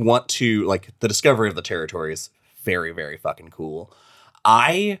do want to, like, the discovery of the territory is very, very fucking cool.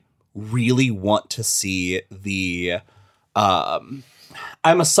 I really want to see the, I'm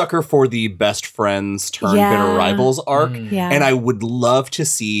a sucker for the best friends turn bitter rivals arc. Yeah. And I would love to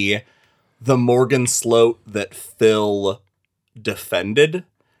see the Morgan Sloat that Phil defended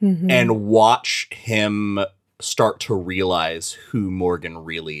and watch him start to realize who Morgan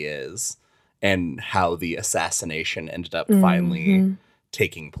really is and how the assassination ended up finally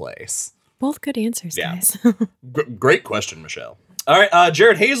taking place. Both good answers, Yeah. guys. Great question, Michelle. All right,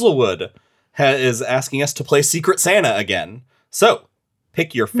 Jared Hazelwood is asking us to play Secret Santa again. So,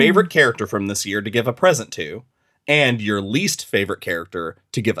 pick your favorite character from this year to give a present to, and your least favorite character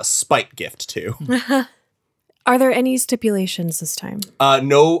to give a spite gift to. Are there any stipulations this time?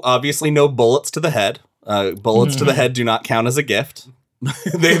 Obviously no bullets to the head. Bullets to the head do not count as a gift.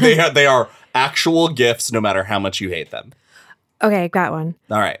 they are actual gifts, no matter how much you hate them. Okay, got one.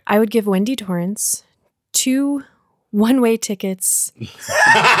 All right. I would give Wendy Torrance 2 one-way tickets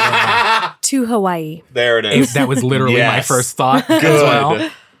to Hawaii. There it is. That was literally my Yes. first thought Good. as well.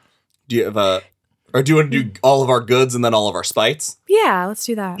 Do you have or do you want to do all of our goods and then all of our spites? Yeah, let's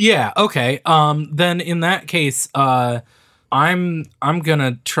do that. Yeah, okay. Then in that case, I'm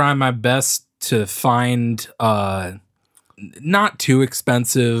gonna try my best to find not too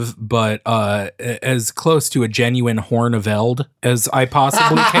expensive, but as close to a genuine Horn of Eld as I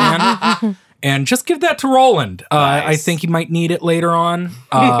possibly can. And just give that to Roland. Nice. I think he might need it later on.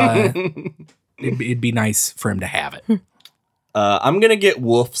 It'd be nice for him to have it. I'm going to get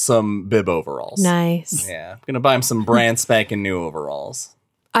Wolf some bib overalls. Nice. Yeah, I'm going to buy him some brand spanking new overalls.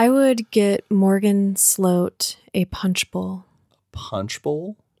 I would get Morgan Sloat a punch bowl. Punch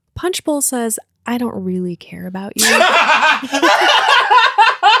bowl? Punch bowl says, I don't really care about you.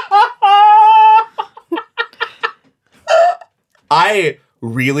 I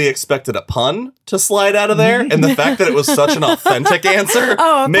really expected a pun to slide out of there, and the fact that it was such an authentic answer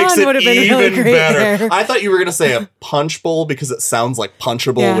Oh, a makes pun it would've been even really great better. there. I thought you were going to say a punch bowl because it sounds like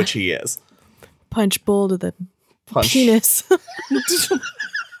punchable, Yeah. which he is. Punch bowl to the Punch. penis.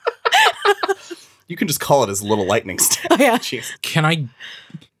 You can just call it his little lightning stick. Oh, yeah. Jeez. Can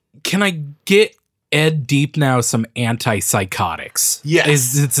I get Ed Deep now some antipsychotics? Yes.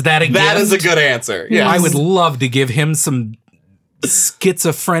 Is that a That gift? is a good answer. Yeah, I would love to give him some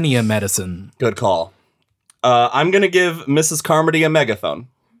schizophrenia medicine. Good call. I'm going to give Mrs. Carmody a megaphone.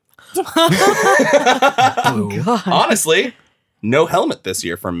 Blue. Honestly, no helmet this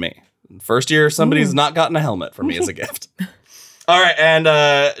year from me. First year somebody's not gotten a helmet from me as a gift. All right, and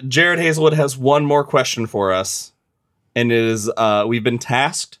Jared Hazelwood has one more question for us. And it is, we've been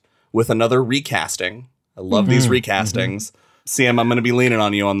tasked with another recasting. I love these recastings. Sam, I'm going to be leaning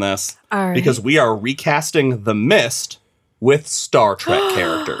on you on this. All right. Because we are recasting The Mist with Star Trek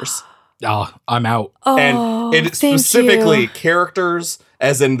characters. Oh, I'm out. And it thank specifically you. characters,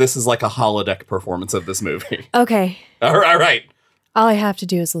 as in this is like a holodeck performance of this movie. Okay. All right. All I have to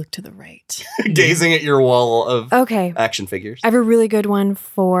do is look to the right. Gazing at your wall of Okay. action figures. I have a really good one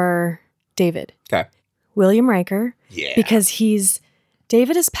for David. Okay. William Riker. Yeah. Because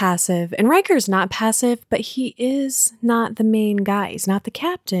David is passive, and Riker's not passive, but he is not the main guy. He's not the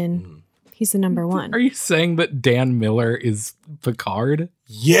captain. He's the number one. Are you saying that Dan Miller is Picard?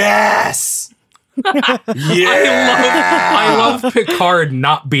 Yes. I love Picard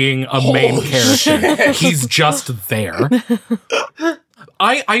not being a main character. He's just there.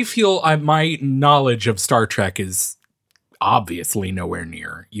 I feel my knowledge of Star Trek is obviously nowhere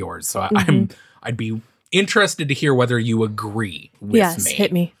near yours. So I'd be interested to hear whether you agree with Yes, me.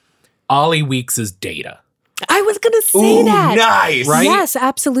 hit me. Ollie Weeks is Data. I was going to say Ooh, that. nice. Right? Yes,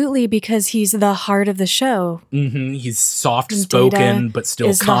 absolutely, because he's the heart of the show. He's soft spoken, but still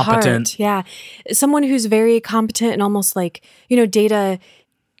is the competent. heart. Yeah. Someone who's very competent and almost like, Data,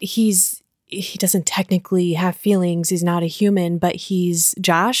 he doesn't technically have feelings. He's not a human, but he's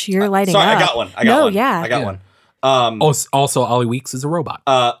Josh, you're lighting Sorry, up. I got one. I got one. Yeah. I got one. Also, Ollie Weeks is a robot.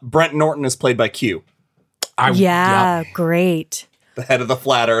 Brent Norton is played by Q, Yeah, Yep. great. the head of the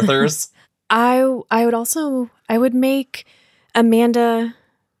Flat Earthers. I would make Amanda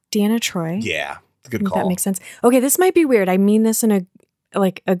Deanna Troy. Yeah. Good If call. that makes sense. Okay, this might be weird. I mean this in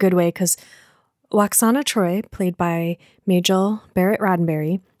a good way, because Loxana Troy, played by Majel Barrett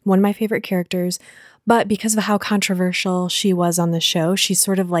Roddenberry, one of my favorite characters, but because of how controversial she was on the show, she's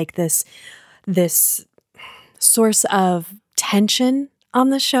sort of like this source of tension on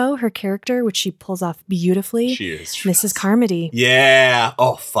the show, her character, which she pulls off beautifully. She is Mrs. Carmody. Yeah.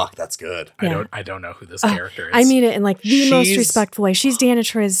 Oh fuck, that's good. Yeah. I don't know who this character is. I mean it in like the most She's- respectful way. She's Deanna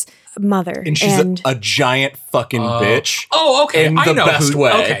Troy's mother. And she's a giant fucking bitch. Oh, okay. In I the know best who.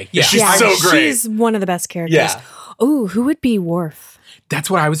 way. Okay, yeah. She's so great. She's one of the best characters. Yeah. Oh, who would be Worf? That's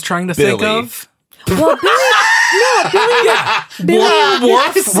what I was trying to think Billy. of. Well, Billy.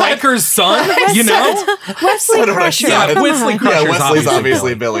 Worf, Riker's son. You know. Wesley Son of a Crusher. shot. Yeah, Come Wesley on. Crusher's Yeah, Wesley's obviously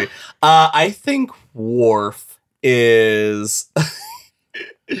obviously Billy. I think Worf is.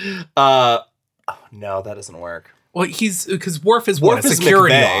 Oh, no, that doesn't work. Well, he's because Worf is Worf what, a is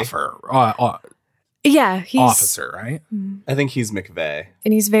security McVeigh. Yeah, he's officer, right? I think he's McVeigh.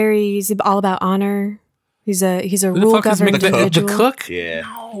 and he's all about honor. He's a Who the rule fuck is governed the individual. cook? Yeah.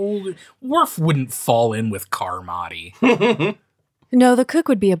 No, Worf wouldn't fall in with Carmody. No, the cook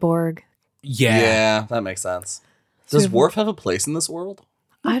would be a Borg. Yeah. Yeah, that makes sense. Does Worf have a place in this world?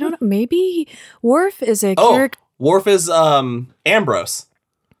 I don't know. Maybe Worf is a Oh, character. Worf is Ambrose,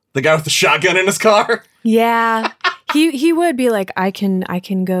 the guy with the shotgun in his car. Yeah, he would be like, I can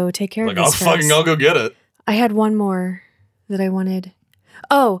go take care Like, of this. for us." I'll go get it. I had one more that I wanted.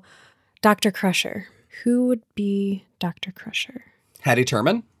 Oh, Dr. Crusher. Who would be Dr. Crusher? Hattie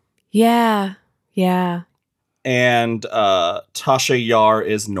Turman Yeah. and Tasha Yar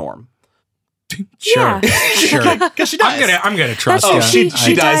is Norm. Sure. Yeah. Sure. Because she dies. I'm gonna trust Oh, you.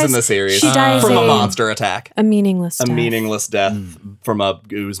 she dies in the series She dies from a a- monster attack. A meaningless A death. meaningless death from a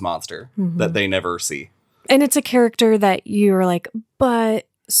ooze monster that they never see. And it's a character that you're like, but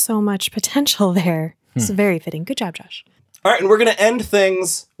so much potential there. It's very fitting. Good job, Josh. All right, and we're going to end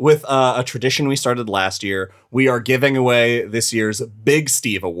things with a tradition we started last year. We are giving away this year's Big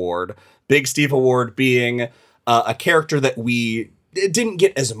Steve Award. Big Steve Award being a character that we didn't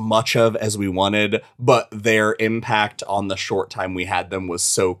get as much of as we wanted, but their impact on the short time we had them was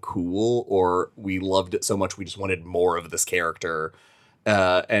so cool, or we loved it so much we just wanted more of this character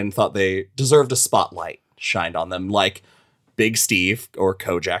and thought they deserved a spotlight shined on them, like Big Steve or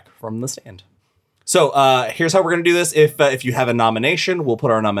Kojak from The Stand. So here's how we're going to do this. If you have a nomination, we'll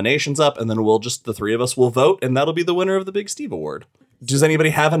put our nominations up, and then the three of us will vote, and that'll be the winner of the Big Steve Award. Does anybody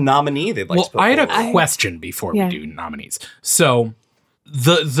have a nominee they'd like to Well, put I had forward? a question before Yeah. we do nominees. So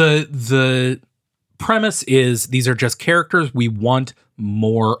the premise is these are just characters we want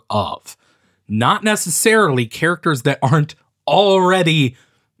more of, not necessarily characters that aren't already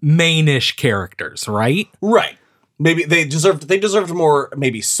mainish characters, right? Right. Maybe they deserved more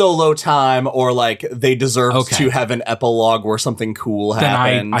maybe solo time, or like they deserved Okay. to have an epilogue where something cool Then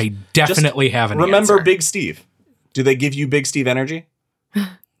happened. I definitely have an Remember answer. Big Steve. Do they give you Big Steve energy?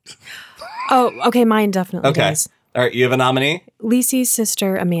 Oh, okay. Mine definitely Okay. does. All right, you have a nominee? Lisi's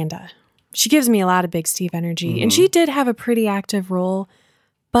sister, Amanda. She gives me a lot of Big Steve energy. And she did have a pretty active role,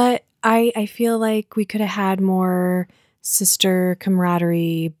 but I feel like we could have had more sister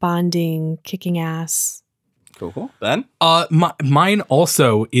camaraderie, bonding, kicking ass. Cool. Ben? Mine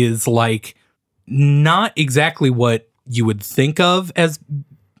also is like not exactly what you would think of as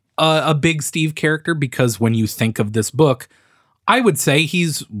a Big Steve character, because when you think of this book, I would say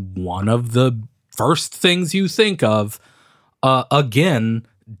he's one of the first things you think of. Again,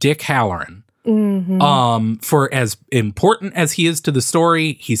 Dick Halloran. For as important as he is to the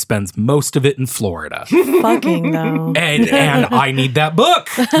story, he spends most of it in Florida. Fucking though. and I need that book.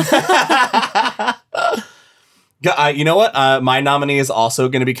 You know what? My nominee is also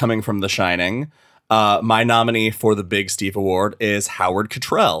going to be coming from The Shining. My nominee for the Big Steve Award is Howard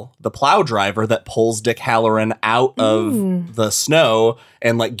Cottrell, the plow driver that pulls Dick Halloran out of the snow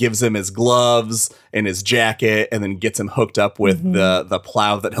and like gives him his gloves and his jacket, and then gets him hooked up with the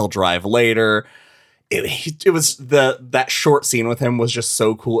plow that he'll drive later. It was that short scene with him was just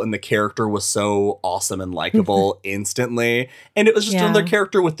so cool, and the character was so awesome and likable instantly. And it was just Yeah. another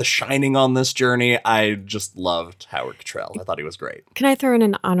character with The Shining on this journey. I just loved Howard Cottrell. I thought he was great. Can I throw in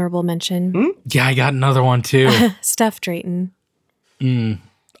an honorable mention? Yeah, I got another one too. Steph Drayton.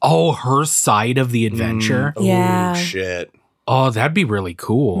 Oh, her side of the adventure. Yeah. Oh, shit. Oh, that'd be really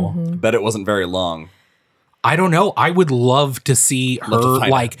cool. Bet it wasn't very long. I don't know. I would love to see her, Love to find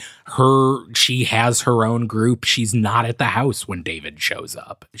like she has her own group. She's not at the house when David shows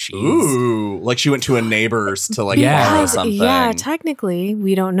up. She's Ooh, like she went to a neighbor's to like Yeah. borrow Because, something. yeah, technically,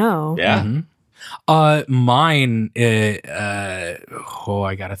 we don't know. Yeah. mine. I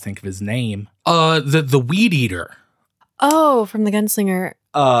gotta think of his name. The Weed Eater. Oh, from the Gunslinger.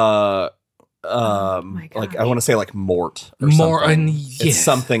 my my like gosh. I want to say like Mort or More something. and It's yes.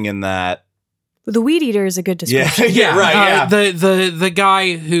 something in that The weed eater is a good description. Yeah, right. Yeah. The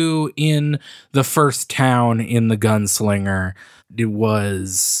guy who in the first town in the Gunslinger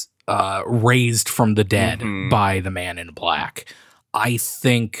was raised from the dead by the Man in Black. I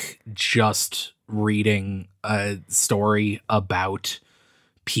think just reading a story about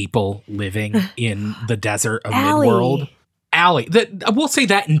people living in the desert of Midworld. Allie. We'll say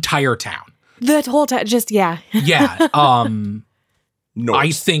that entire town. That whole time, Yeah. Nort.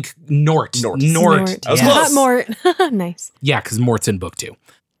 I think Nort. Nort. Nort. I was Yeah. close. Not Mort. Nice. Yeah, because Mort's in book 2.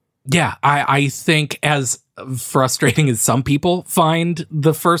 Yeah, I think as frustrating as some people find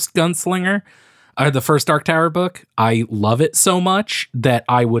the first Gunslinger, the first Dark Tower book, I love it so much that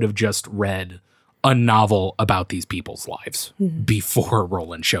I would have just read a novel about these people's lives before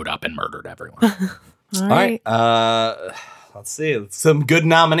Roland showed up and murdered everyone. All All right. Let's see. Some good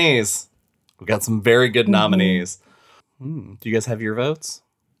nominees. We got some very good nominees. Do you guys have your votes?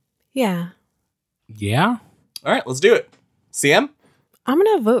 Yeah. Yeah? All right, let's do it. CM? I'm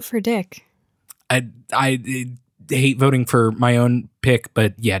going to vote for Dick. I hate voting for my own pick,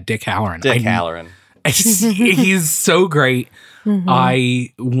 but yeah, Dick Halloran. Dick Halloran. He's so great.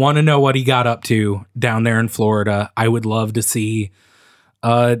 I want to know what he got up to down there in Florida. I would love to see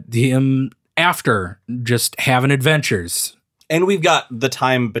him after just having adventures. And we've got the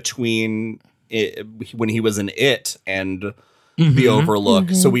time between when he was in It and The Overlook.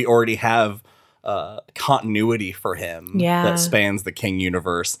 So we already have continuity for him that spans the King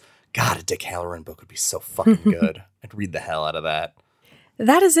universe. God, a Dick Halloran book would be so fucking good. I'd read the hell out of that.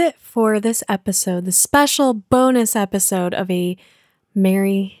 That is it for this episode, the special bonus episode of A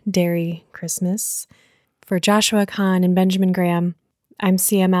Merry Dairy Christmas. For Joshua Kahn and Benjamin Graham, I'm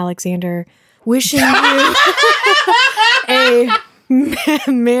CM Alexander, wishing you a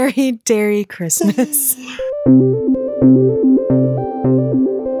Merry Dairy Christmas.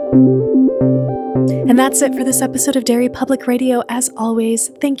 And that's it for this episode of Dairy Public Radio. As always,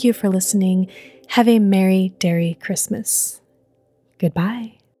 thank you for listening. Have a Merry Dairy Christmas.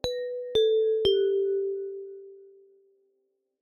 Goodbye.